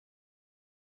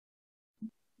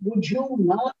 Would you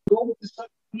not go to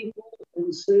such people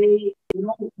and say, you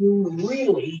know, you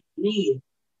really need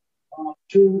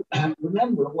to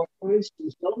remember what Christ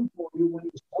has done for you when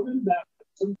he's done in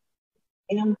baptism,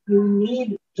 and you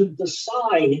need to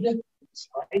decide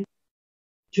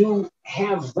to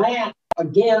have that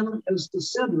again as the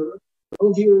center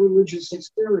of your religious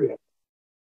experience.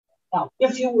 Now,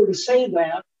 if you were to say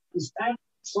that, is that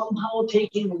somehow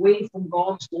taking away from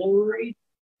God's glory?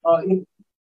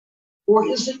 Or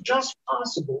is it just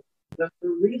possible that the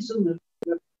reason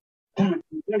that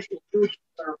confessional churches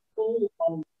are full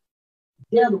of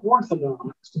dead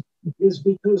Orthodox is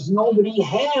because nobody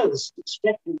has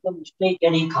expected them to make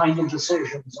any kind of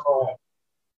decisions at all?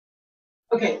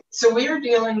 Okay, so we are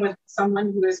dealing with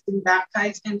someone who has been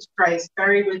baptized into Christ,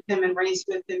 buried with him, and raised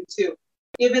with him too,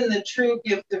 given the true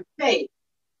gift of faith.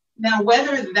 Now,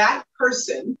 whether that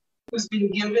person who's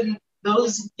been given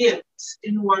those gifts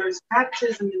in the waters of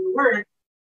baptism in the Word,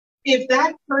 if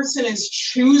that person is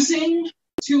choosing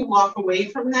to walk away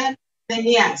from that, then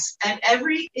yes, at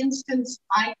every instance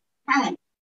I can,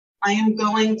 I am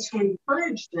going to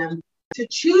encourage them to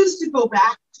choose to go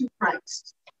back to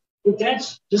Christ. But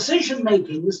that's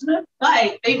decision-making, isn't it?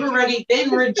 But they've already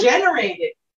been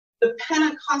regenerated. The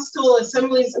Pentecostal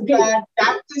Assemblies of God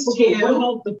Baptist Okay, what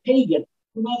about the pagan?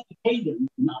 What about the pagan,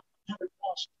 not the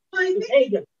Pentecostal? The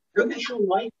pagan. Wouldn't you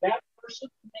like that person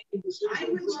to make a decision?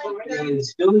 I would like that.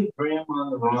 Is Billy Graham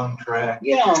on the wrong track?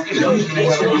 Yeah.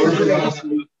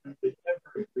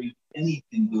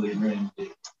 Anything Billy Graham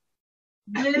did.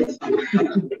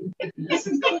 This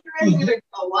is Billy Graham did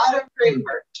a lot of great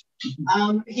work.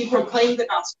 He proclaimed the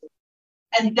gospel.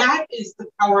 And that is the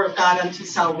power of God unto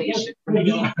salvation.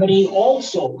 But he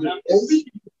also, not only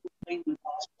did he proclaim the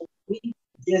gospel, he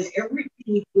did everything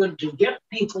he could to get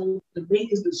people to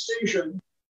make a decision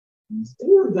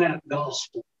for that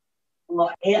gospel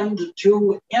and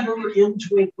to enter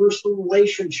into a personal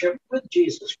relationship with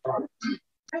Jesus Christ.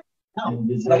 Now,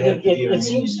 it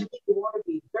seems to me you want to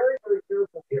be very, very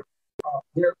careful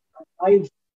here. I've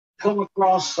come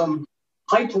across some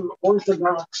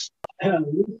hyper-Orthodox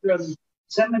Lutheran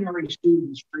seminary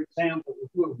students, for example,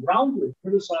 who have roundly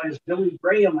criticized Billy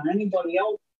Graham and anybody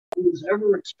else who's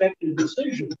ever expected a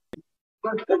decision.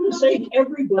 For goodness sake,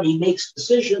 everybody makes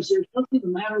decisions. There's nothing the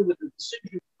matter with the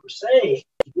decision per se.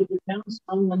 It depends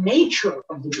on the nature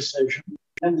of the decision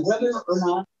and whether or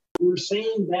not we're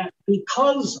saying that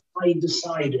because I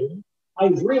decided,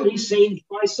 I've really saved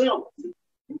myself.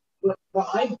 But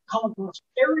I've come across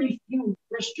very few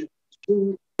Christians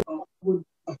who would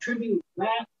attribute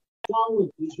that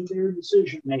quality to their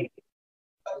decision making.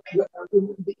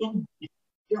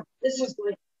 This is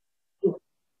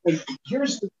like,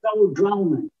 here's the fellow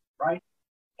drowning, right?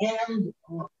 And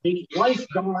the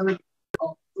lifeguard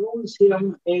throws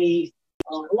him a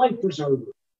life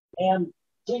preserver and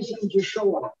tells him to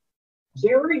show up.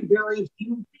 Very, very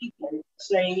few people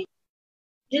say,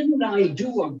 didn't I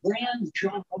do a grand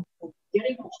job of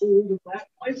getting a hold of that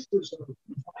life preserver?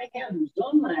 If I hadn't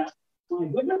done that, my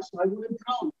goodness, I would have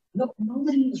drowned. No,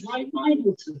 nobody is right-minded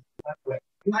would think that way.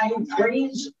 I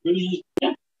praise the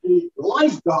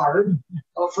lifeguard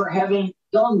for having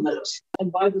done this. And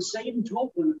by the same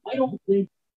token, I don't think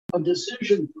a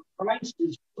decision for Christ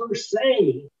is per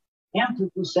se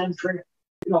anthropocentric,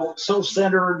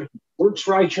 self-centered, works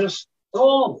righteous.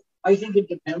 Oh, I think it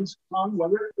depends on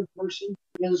whether the person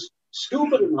is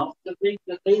stupid enough to think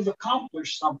that they've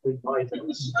accomplished something by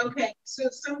this. Okay, so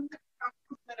some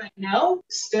that I know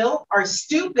still are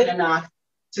stupid enough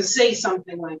to say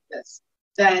something like this.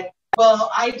 That,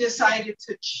 well, I decided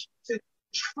to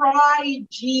try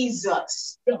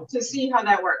Jesus to see how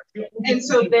that works. And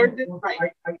so they're just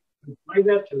right. I find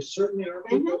that there certainly are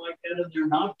people like that, and they're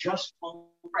not just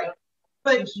right.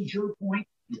 But this is your point,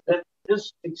 that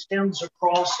this extends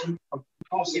across the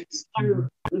entire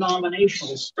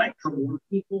denominational spectrum where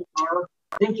people are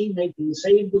thinking they can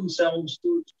save themselves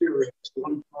through experience.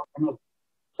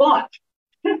 But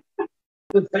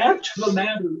the fact of the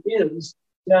matter is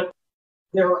that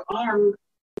there are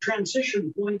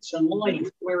transition points in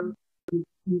life where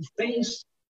you face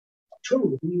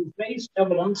truth, you face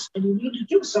evidence, and you need to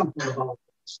do something about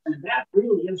this. And that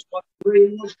really is what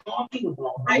Graham was talking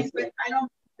about. I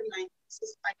don't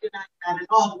I deny that at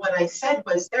all. What I said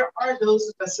was there are those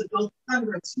of us adult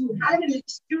converts who had an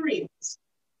experience,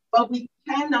 but we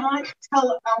cannot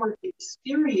tell our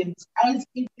experience as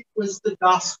if it was the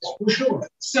gospel. For sure.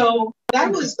 So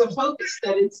that was the focus,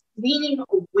 that it's leaning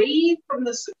away from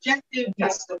the subjective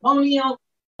testimonial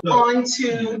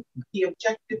onto the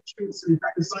objective truths of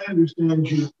Christ. If I understand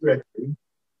you correctly,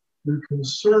 you're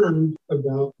concerned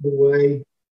about the way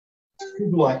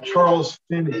people like Charles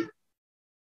Finney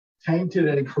tainted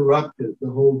and corrupted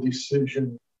the whole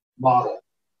decision model.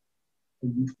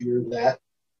 And you fear that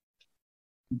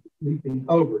leaping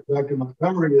over. Dr.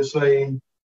 Montgomery is saying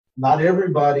not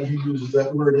everybody who uses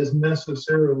that word is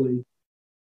necessarily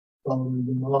following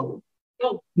the model.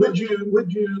 No. Would you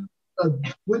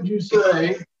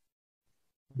say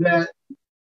that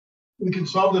we can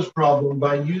solve this problem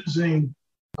by using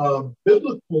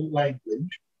biblical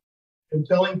language and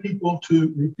telling people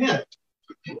to repent,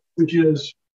 which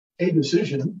is a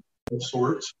decision of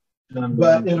sorts,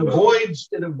 but it avoids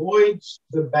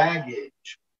the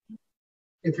baggage.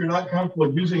 If you're not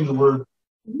comfortable using the word,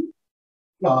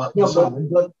 but you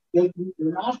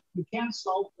can't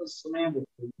solve this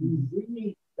semantically. You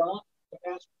really got to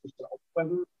ask yourself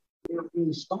whether there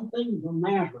is something the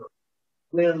matter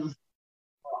with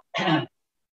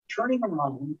turning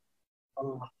around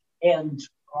and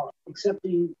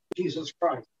accepting Jesus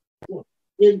Christ. Look,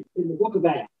 in the book of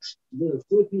Acts, the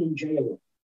Philippian jailer,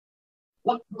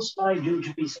 what must I do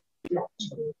to be saved?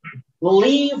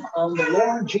 Believe on the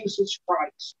Lord Jesus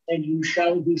Christ, and you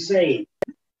shall be saved.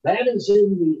 That is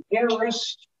in the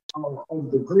aorist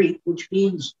of the Greek, which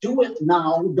means do it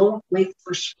now, don't wait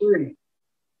for spring.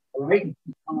 All right?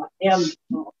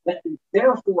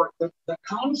 Therefore, the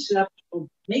concept of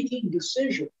making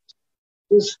decisions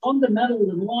is fundamental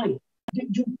in life.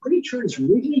 Do preachers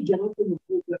really get up in the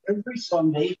pulpit every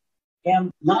Sunday and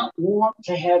not want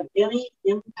to have any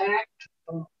impact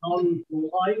on the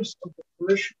lives of the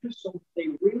parishioners so that they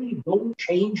really don't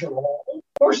change at all? Of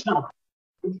course not.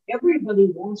 Everybody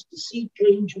wants to see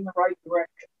change in the right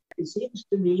direction. It seems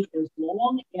to me as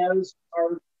long as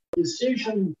our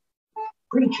decision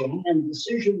preaching and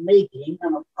decision making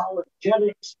and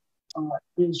apologetics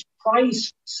is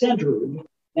Christ-centered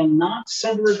and not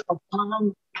centered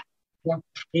upon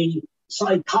the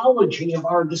psychology of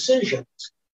our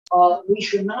decisions, we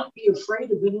should not be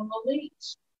afraid of it in the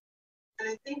least. And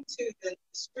I think, too, that the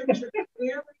scripture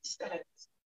clearly says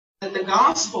that the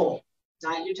gospel,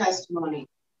 not your testimony,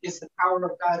 is the power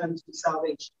of God unto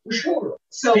salvation. For sure.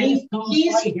 So he's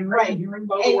right. Hearing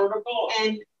by the word of God.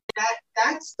 And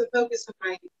that's the focus of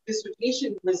my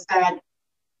dissertation, was that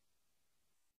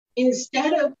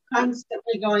instead of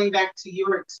constantly going back to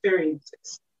your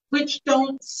experiences, which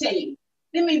don't save,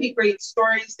 they may be great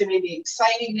stories, they may be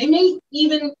exciting, they may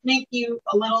even make you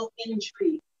a little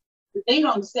intrigued, but they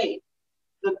don't save.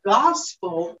 The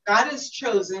gospel, God has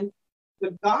chosen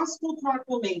the gospel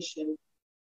proclamation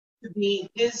to be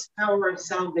his power of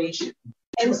salvation.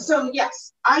 And so,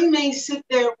 yes, I may sit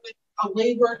there with a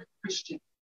wayward Christian,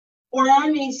 or I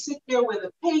may sit there with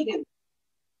a pagan.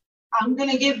 I'm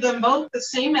going to give them both the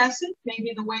same message.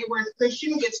 Maybe the wayward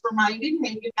Christian gets reminded,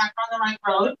 maybe get back on the right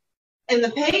road. And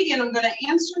the pagan, I'm going to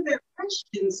answer their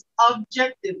questions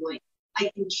objectively.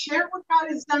 I can share what God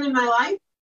has done in my life,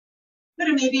 but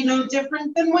it may be no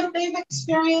different than what they've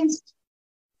experienced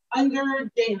under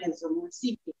Jainism or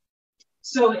Sikhism.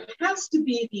 So it has to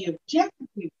be the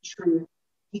objective truth,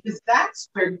 because that's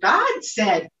where God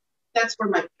said, that's where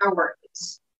my power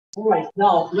is. All right.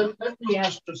 Now, let me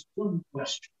ask just one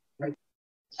question. Right?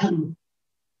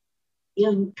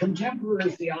 In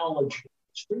contemporary theology,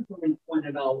 it's frequently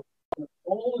pointed out that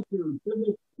all of your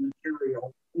biblical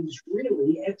material is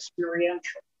really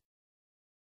experiential.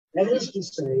 That is to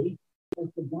say,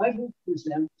 that the Bible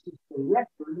presents the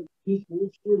record of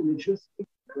people's religious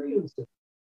experiences.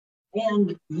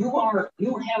 And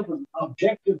you haven't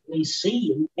objectively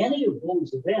seen any of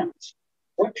those events.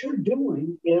 What you're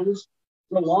doing is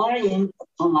relying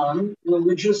upon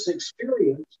religious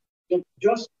experience. It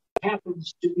just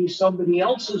happens to be somebody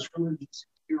else's religious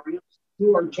experience.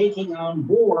 You are taking on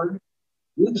board,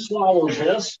 you swallow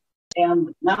this,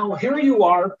 and now here you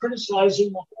are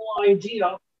criticizing the whole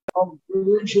idea of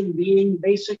religion being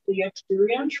basically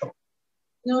experiential.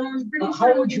 No, I'm pretty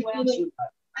how would you answer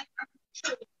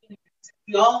that?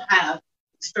 We all have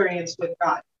experience with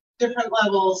God. Different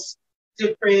levels,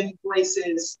 different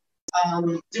places,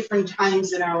 different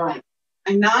times in our life.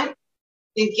 I'm not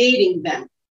negating them,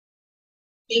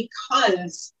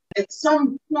 because at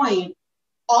some point,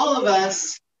 all of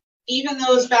us, even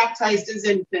those baptized as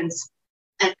infants,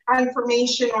 at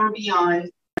confirmation or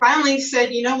beyond, finally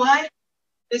said, you know what?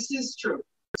 This is true.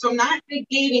 So I'm not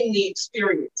negating the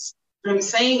experience. What I'm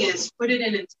saying is put it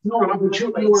in its proper place.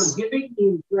 You are giving the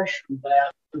impression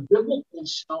that the biblical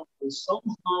stuff is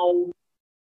somehow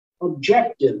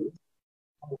objective,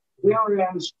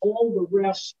 whereas all the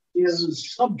rest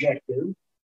is subjective,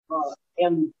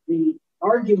 and the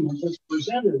argument is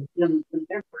presented in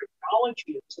contemporary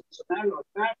theology. As a matter of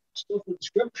fact, stuff in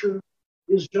Scripture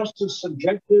is just as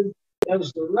subjective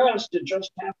as the rest. It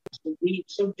just happens to be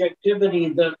subjectivity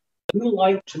that you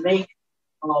like to make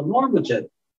normative.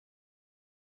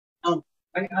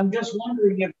 I'm just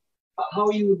wondering how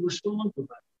you would respond to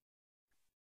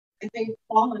that. I think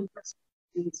Paul in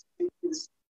is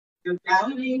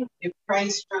doubting if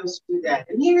Christ chose to do that.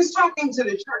 And he was talking to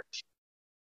the church.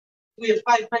 We have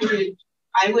 500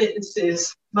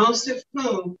 eyewitnesses, most of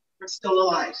whom are still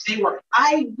alive. They were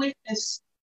eyewitness,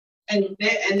 and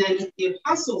then the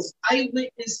apostles'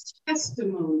 eyewitness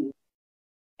testimony.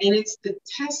 And it's the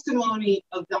testimony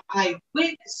of the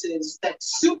eyewitnesses that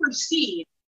supersede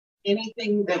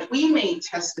anything that we may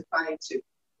testify to.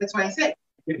 That's why I said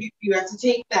you have to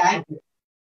take that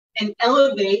and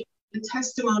elevate the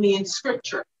testimony in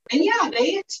Scripture. And yeah,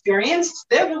 they're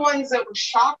the ones that were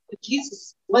shocked that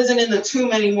Jesus wasn't in the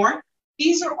tomb anymore.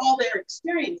 These are all their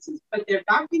experiences, but they're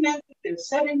documented, they're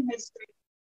set in history,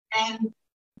 and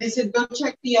they said, go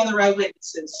check the other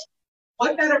eyewitnesses.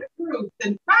 What better proof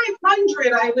than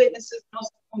 500 eyewitnesses,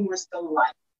 most of whom were still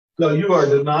alive? So you are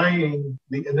denying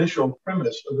the initial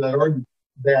premise of that argument,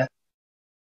 that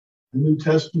the New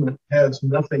Testament has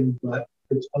nothing but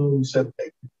its own set of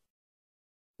papers.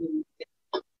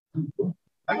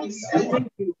 It's good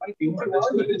that you're doing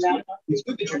it. It's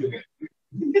good that you're doing it.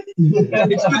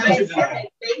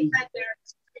 They had their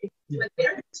experience, but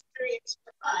their experience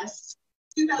for us,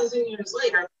 2,000 years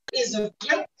later, is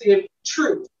objective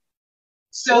truth.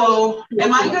 So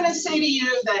am I going to say to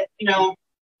you that,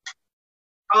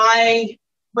 I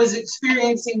was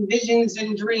experiencing visions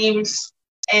and dreams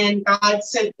and God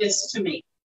said this to me?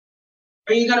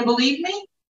 Are you going to believe me?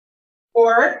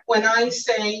 Or when I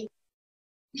say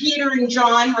Peter and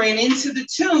John ran into the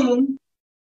tomb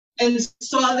and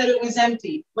saw that it was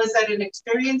empty, was that an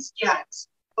experience? Yes.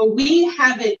 But we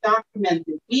have it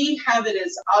documented. We have it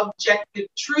as objective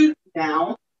truth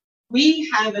now. We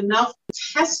have enough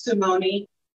testimony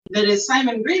that, as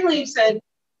Simon Greenleaf said,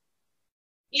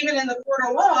 even in the court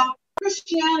of law,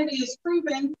 Christianity is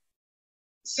proven.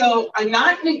 So I'm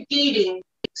not negating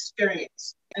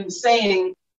experience. I'm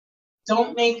saying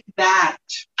don't make that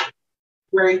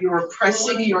where you're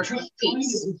pressing your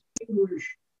case.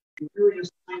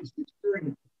 Various kinds of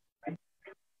experience. Right?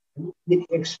 The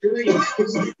experience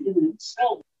isn't in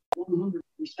itself 100%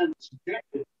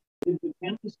 subjective. It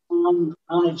depends on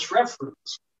its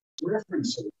references.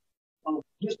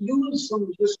 Just use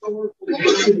some historical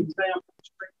examples.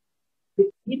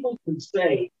 People could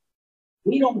say,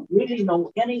 we don't really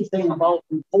know anything about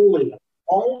Napoleon.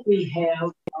 All we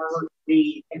have are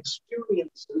the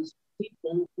experiences of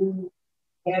people who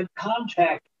had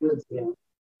contact with him,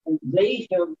 and they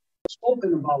have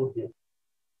spoken about him.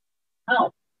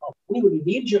 Now, we would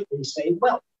immediately say,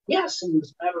 well, yes, and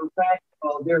as a matter of fact,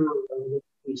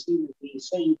 they seem to be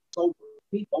sane, sober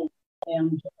people,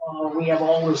 and we have a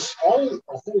whole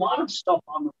lot of stuff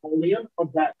on Napoleon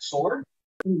of that sort,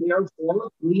 and therefore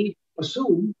we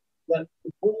assume that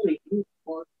Napoleon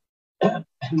was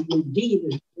indeed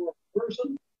a historical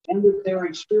person, and that their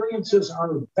experiences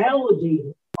are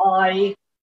validated by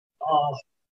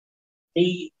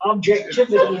the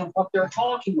objectivity of what they're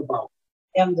talking about.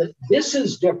 And that this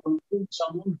is different from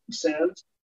someone who says,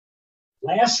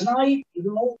 last night,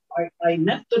 I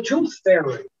met the tooth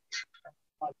fairy.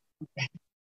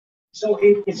 So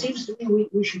it seems to me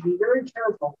we should be very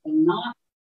careful and not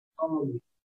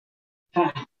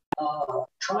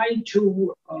try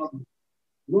to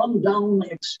run down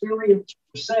experience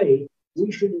per se.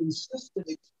 We should insist that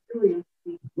experience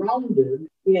be grounded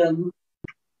in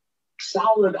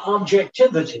solid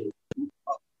objectivity.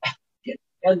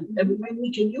 And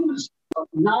we can use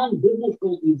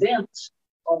non-biblical events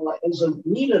as a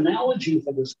neat analogy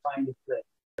for this kind of thing.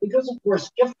 Because, of course,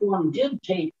 if one did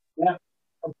take that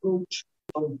approach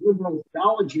of liberal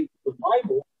theology to the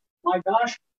Bible, my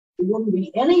gosh, there wouldn't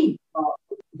be any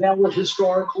valid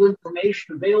historical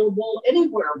information available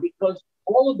anywhere, because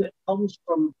all of it comes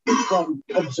from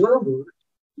observers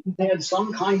you've had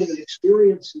some kind of an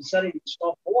experience in setting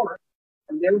stuff forth,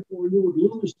 and therefore you would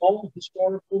lose all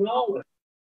historical knowledge.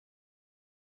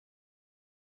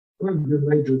 One of your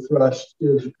major thrusts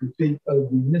is a critique of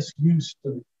the misuse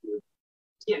of experience.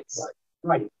 Yes.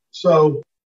 Right. So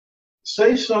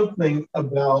say something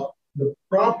about the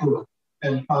proper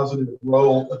and positive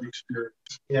role of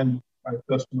experience in our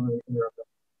testimony in America.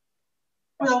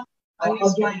 Well, I'll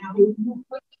just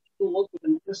look at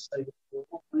an essay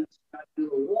I did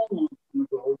a long time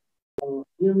ago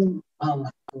in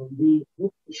the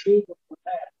book The Shape of the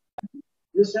Past.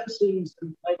 This essay is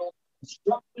entitled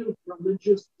Constructive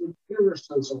Religious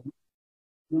Empiricism,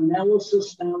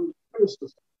 Analysis and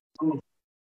Criticism.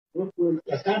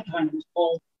 At that time it was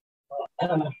called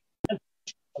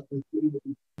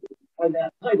by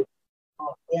that title.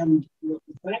 And the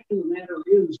fact of the matter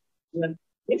is that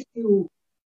if you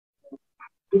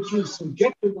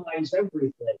subjectivize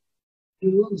everything,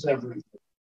 you lose everything.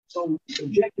 So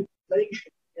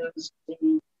subjectivization is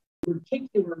a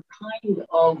particular kind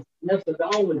of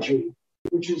methodology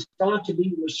which is thought to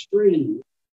be restrained.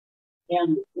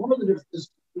 And one of the differences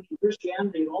between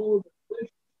Christianity and all of the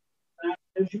religions,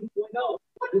 as you point out,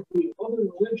 that the other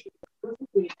religions are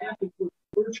perfectly happy with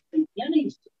virtually any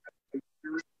subjective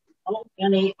without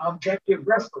any objective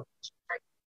reference.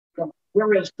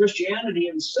 Whereas Christianity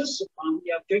insists upon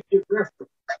the objective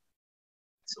reference.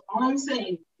 So all I'm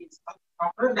saying is a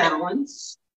proper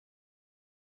balance.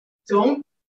 Don't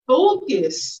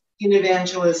focus in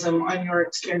evangelism on your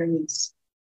experience.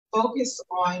 Focus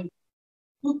on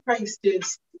who Christ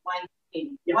is, why he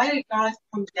came. Why did God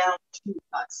come down to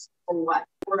us? For what?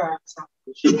 For our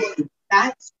salvation.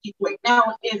 That's the point.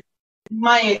 Now, if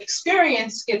my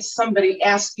experience gets somebody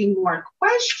asking more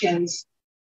questions,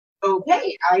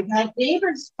 okay, I've had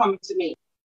neighbors come to me,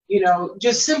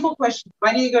 just simple questions.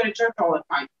 Why do you go to church all the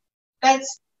time?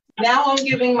 That's, now I'm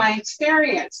giving my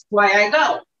experience, why I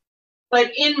go.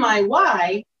 But in my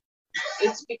why,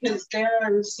 it's because there I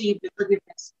received the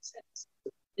forgiveness of sins.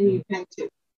 And you can too.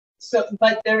 So,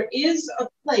 but there is a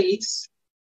place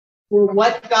for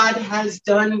what God has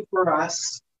done for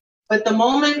us. But the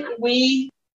moment we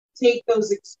take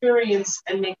those experiences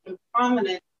and make them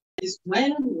prominent is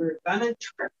when we're gonna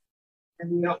trip.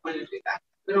 And we don't want to do that.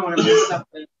 We don't want to miss up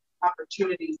the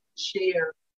opportunity to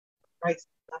share Christ.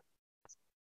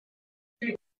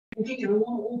 Okay, I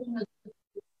want to open it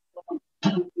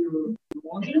to your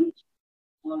audience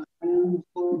and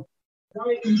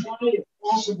try, if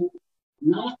possible,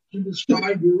 not to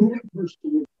describe your own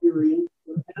personal experience,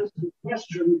 but ask a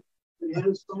question that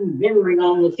has some bearing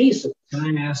on the thesis.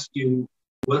 Can I ask you,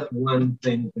 what one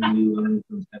thing can we learn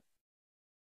from that?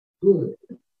 Good.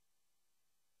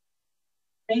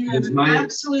 They have an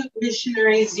absolute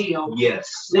missionary zeal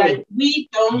yes. that we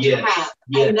don't have.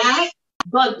 Yes. And that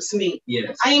bugs me.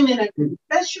 Yes. I am in a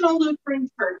confessional Lutheran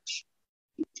church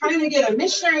trying to get a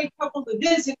missionary couple to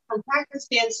visit from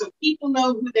Pakistan so people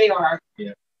know who they are.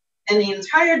 Yeah. And the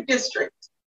entire district,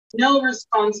 no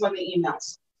response on the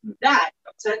emails. That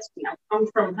upsets me. I come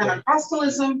from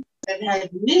Pentecostalism that had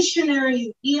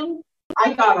missionary zeal.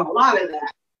 I got a lot of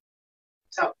that.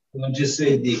 So I'll just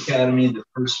say the Academy the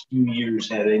first few years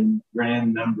had a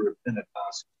grand number of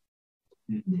Pentecostals.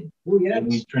 Mm-hmm. Oh, yes. And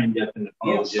we trained up in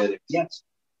apologetics. Yes.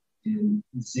 And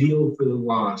zeal for the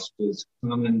lost was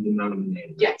common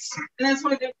denominator. Yes. And that's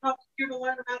why they come here to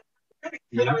learn about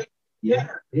apologetics. Yeah.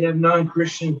 They have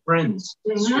non-Christian friends.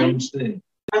 Mm-hmm. Strange thing.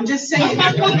 I'm just saying. I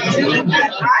have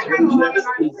a lot of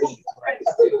non-Christian friends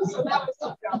too, so that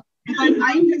was but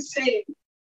I'm just saying,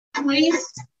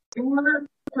 place your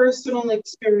personal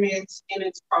experience in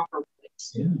its proper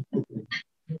place. Yeah.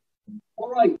 All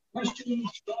right.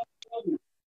 Questions?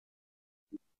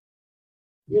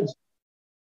 Yes.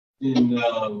 I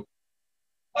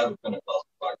have a Pentecostal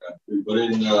background too, but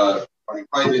in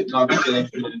private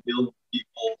conversation and dealing with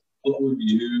people, what would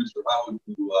you use or how would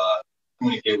you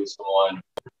communicate with someone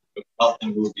with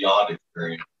nothing move beyond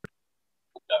experience?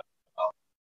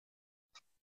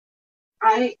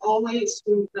 I always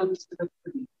move them to the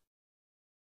creed.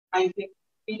 I think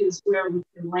creed is where we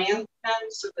can land them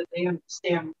so that they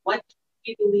understand what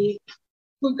we believe,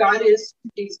 who God is, who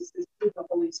Jesus is, who the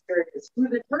Holy Spirit is, who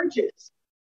the church is.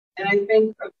 And I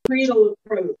think a creedal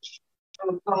approach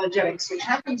of apologetics, which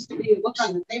happens to be a look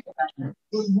on the table back there.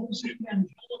 Most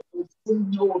evangelicals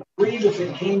didn't know a creed if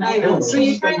it came out. I know. So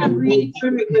you kind of read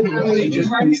through it with them, they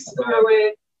just read through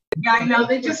it. Yeah, I know,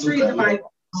 they just read the Bible.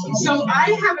 So I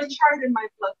have a chart in my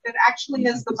book that actually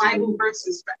has the Bible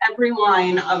verses for every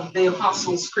line of the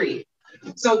Apostles' Creed.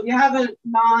 So if you have a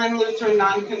non-Lutheran,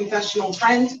 non-confessional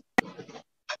friend,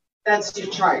 that's your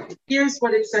chart. Here's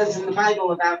what it says in the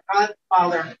Bible about God the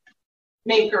Father,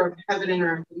 maker of heaven and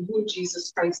earth and who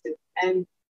Jesus Christ is. And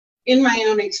in my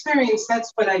own experience,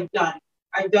 that's what I've done.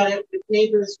 I've done it with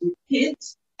neighbors, with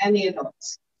kids, and the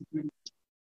adults.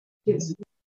 Yes.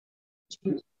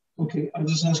 Okay, I'll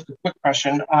just ask a quick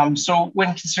question. So when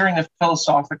considering the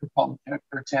philosophical apologetic,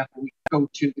 for example, we go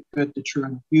to the good, the true,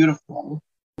 and the beautiful.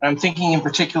 And I'm thinking in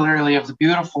particularly of the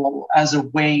beautiful as a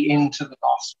way into the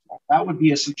gospel. That would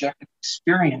be a subjective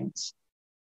experience.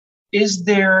 Is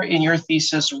there, in your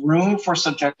thesis, room for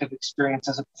subjective experience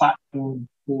as a platform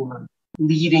for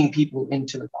leading people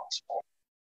into the gospel?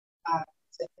 I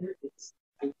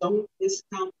don't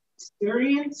discount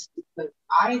experience because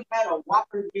I had a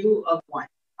whopper view of one.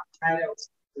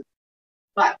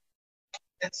 But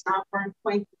that's not where I'm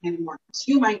pointing anymore. So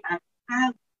you might not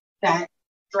have that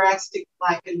drastic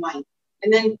black and white.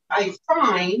 And then I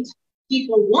find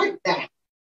people want that.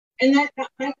 And that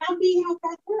might not be how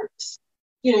that works.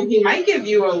 You know, he might give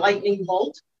you a lightning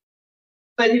bolt,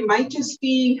 but it might just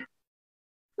be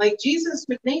like Jesus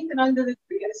with Nathan under the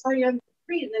tree. I saw you under the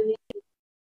tree, and then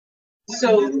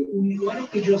so why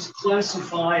don't you just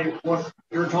classify what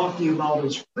you're talking about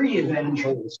as free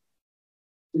evangelism?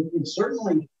 It's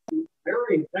certainly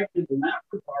very effective in that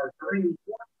regard, very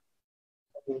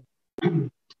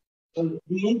important. So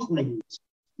the inklings,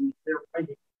 they're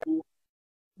writing,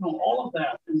 all of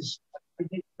that is, I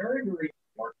think, very, very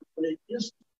important, but it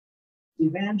isn't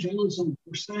evangelism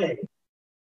per se.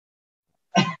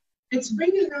 It's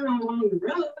bringing them along the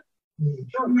road.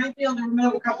 Sure, you might be able to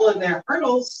remove a couple of their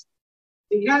hurdles.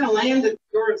 You got to land at the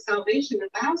door of salvation,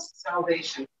 at the house of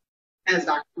salvation, as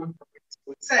Dr. Montgomery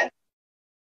would say.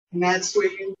 And that's where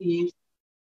you need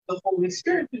the Holy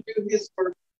Spirit to do his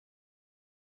work.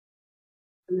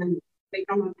 And then they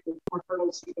come up with more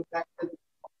hurdles to go back to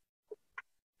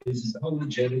the Is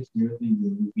apologetics really the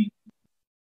movie?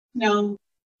 No.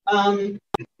 I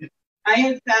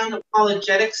have found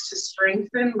apologetics to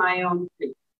strengthen my own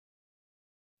faith.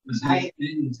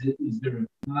 Is there a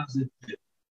positive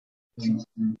thing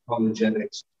for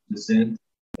apologetics to present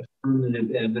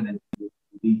affirmative evidence for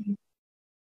believing?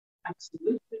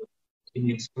 Absolutely. Can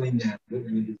you explain that?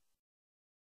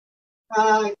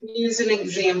 I can use an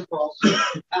example.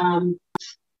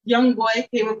 Young boy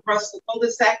came across the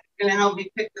cul-de-sac, going to help me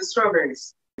pick the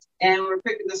strawberries. And we're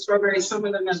picking the strawberries, some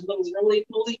of them have little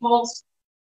roly-poly balls.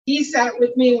 He sat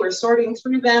with me, we're sorting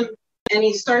through them, and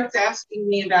he starts asking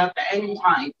me about the end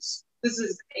times. This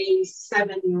is a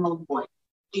 7-year-old boy,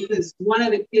 because one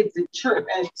of the kids at church,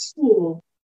 at school,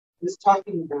 was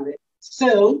talking about it.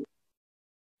 So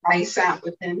I sat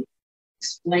with him,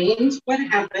 explained what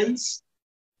happens,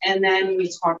 and then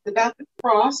we talked about the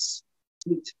cross.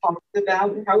 We talked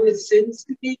about how his sins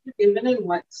could be forgiven and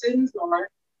what sins are.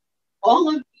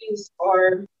 All of these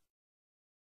are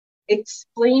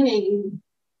explaining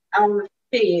our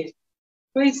faith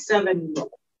to a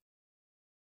 7-year-old.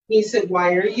 He said,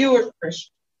 "Why are you a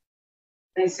Christian?"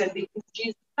 And I said, "Because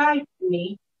Jesus died for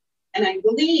me, and I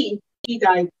believe he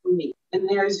died for me." And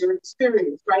there's your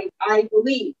experience, right? I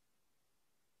believe.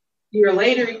 A year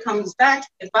later, he comes back.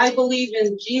 If I believe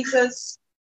in Jesus,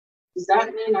 does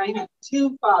that mean I have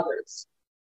 2 fathers?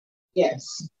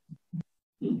 Yes.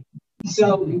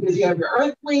 So, because you have your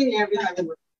earthly and you have your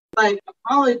heavenly. But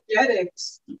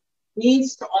apologetics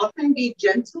needs to often be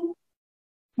gentle,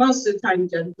 most of the time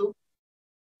gentle,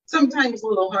 sometimes a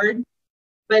little hard,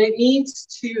 but it needs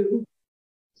to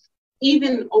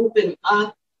even open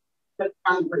up the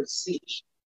conversation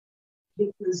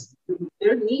because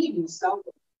their need is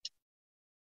salvation.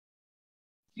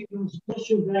 There's a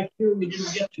question back here we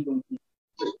didn't get to.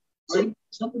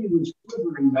 Somebody was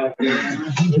quivering back there.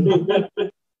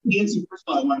 Nancy, first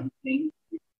of all, I want to thank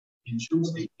you in terms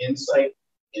of the insight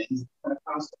in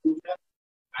Pentecostal movement.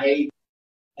 I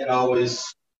had always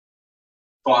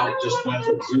thought it just went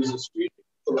to Azusa Street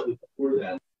shortly before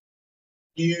that.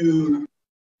 You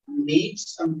made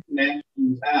some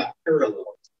connections, parallels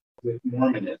with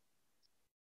Mormonism.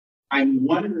 I'm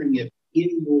wondering if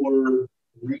in your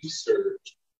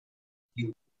research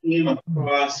you came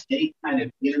across any kind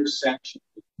of intersection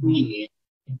between,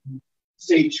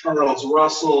 say, Charles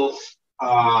Russell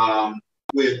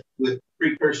with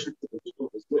precursors to the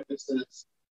Jehovah's Witnesses,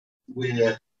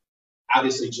 with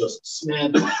obviously Joseph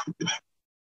Smith,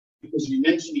 because you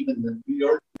mentioned even the New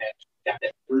York connection, that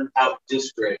burnt out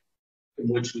district in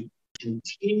which we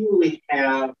continually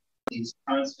have these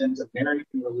constant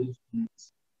American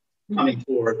religions coming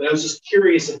forward. But I was just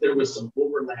curious if there was some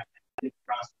overlap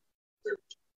across the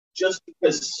research, just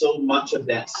because so much of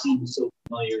that seems so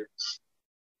familiar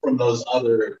from those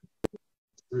other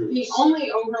groups. The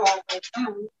only overlap I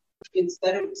found is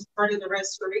that it was part of the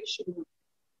restoration.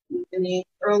 in the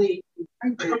early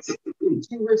 1800s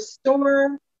to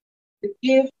restore the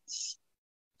gifts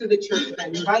to the church.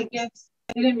 And by gifts,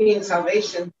 they didn't mean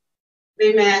salvation.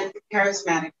 They meant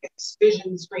charismatic gifts,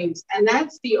 visions, dreams. And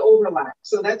that's the overlap.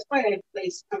 So that's why I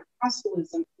place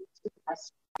Pentecostalism into the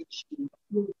restoration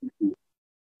movement.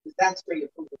 Because that's where you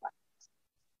overlap.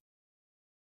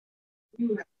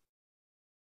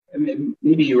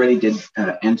 Maybe you already did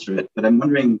answer it, but I'm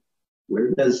wondering,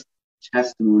 where does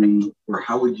testimony, or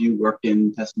how would you work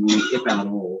in testimony, if at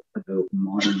all, about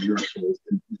modern miracles?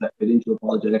 And does that fit into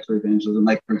apologetics or evangelism?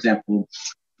 Like, for example,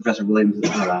 Professor Williams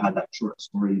had that short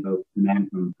story about the man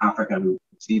from Africa who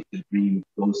received his dream,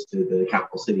 goes to the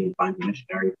capital city and finds a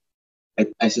missionary.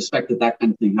 I suspect that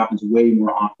kind of thing happens way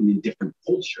more often in different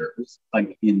cultures,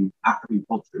 like in African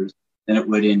cultures, than it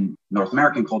would in North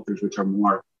American cultures, which are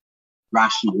more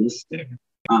rationalistic.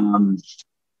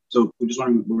 So we're just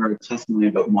wondering where a testimony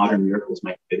about modern miracles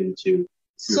might fit into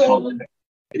your politics.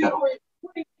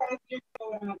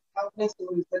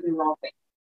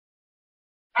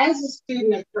 As a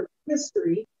student of church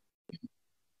history,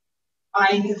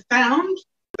 I have found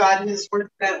God has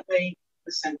worked that way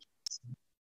for centuries.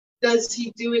 Does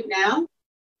he do it now?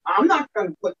 I'm not going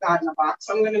to put God in a box.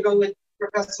 I'm going to go with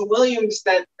Professor Williams.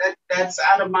 That's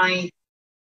out of my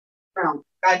realm.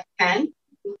 God can.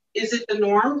 Is it the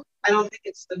norm? I don't think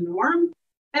it's the norm.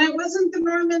 And it wasn't the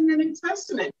norm in the New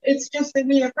Testament. It's just that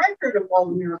we have record of all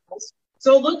the miracles.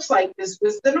 So it looks like this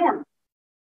was the norm.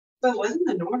 But it wasn't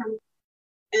the norm.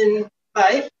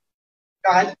 But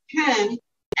God can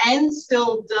and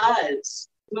still does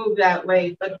move that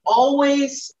way, but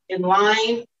always in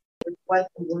line with what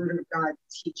the Word of God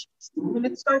teaches. When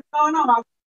it starts going off,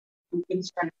 we can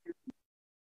start.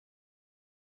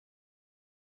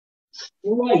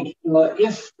 All right.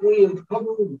 If we have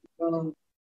covered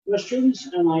questions,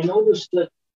 and I noticed that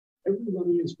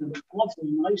everybody has been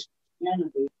awfully nice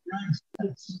candidate.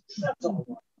 That's all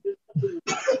right.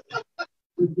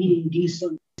 We're being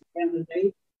decent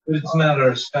candidate. But it's not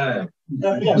our style.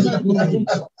 Yes, I think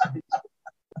so.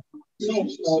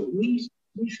 So we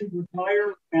should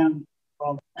retire and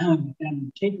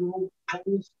take a roll.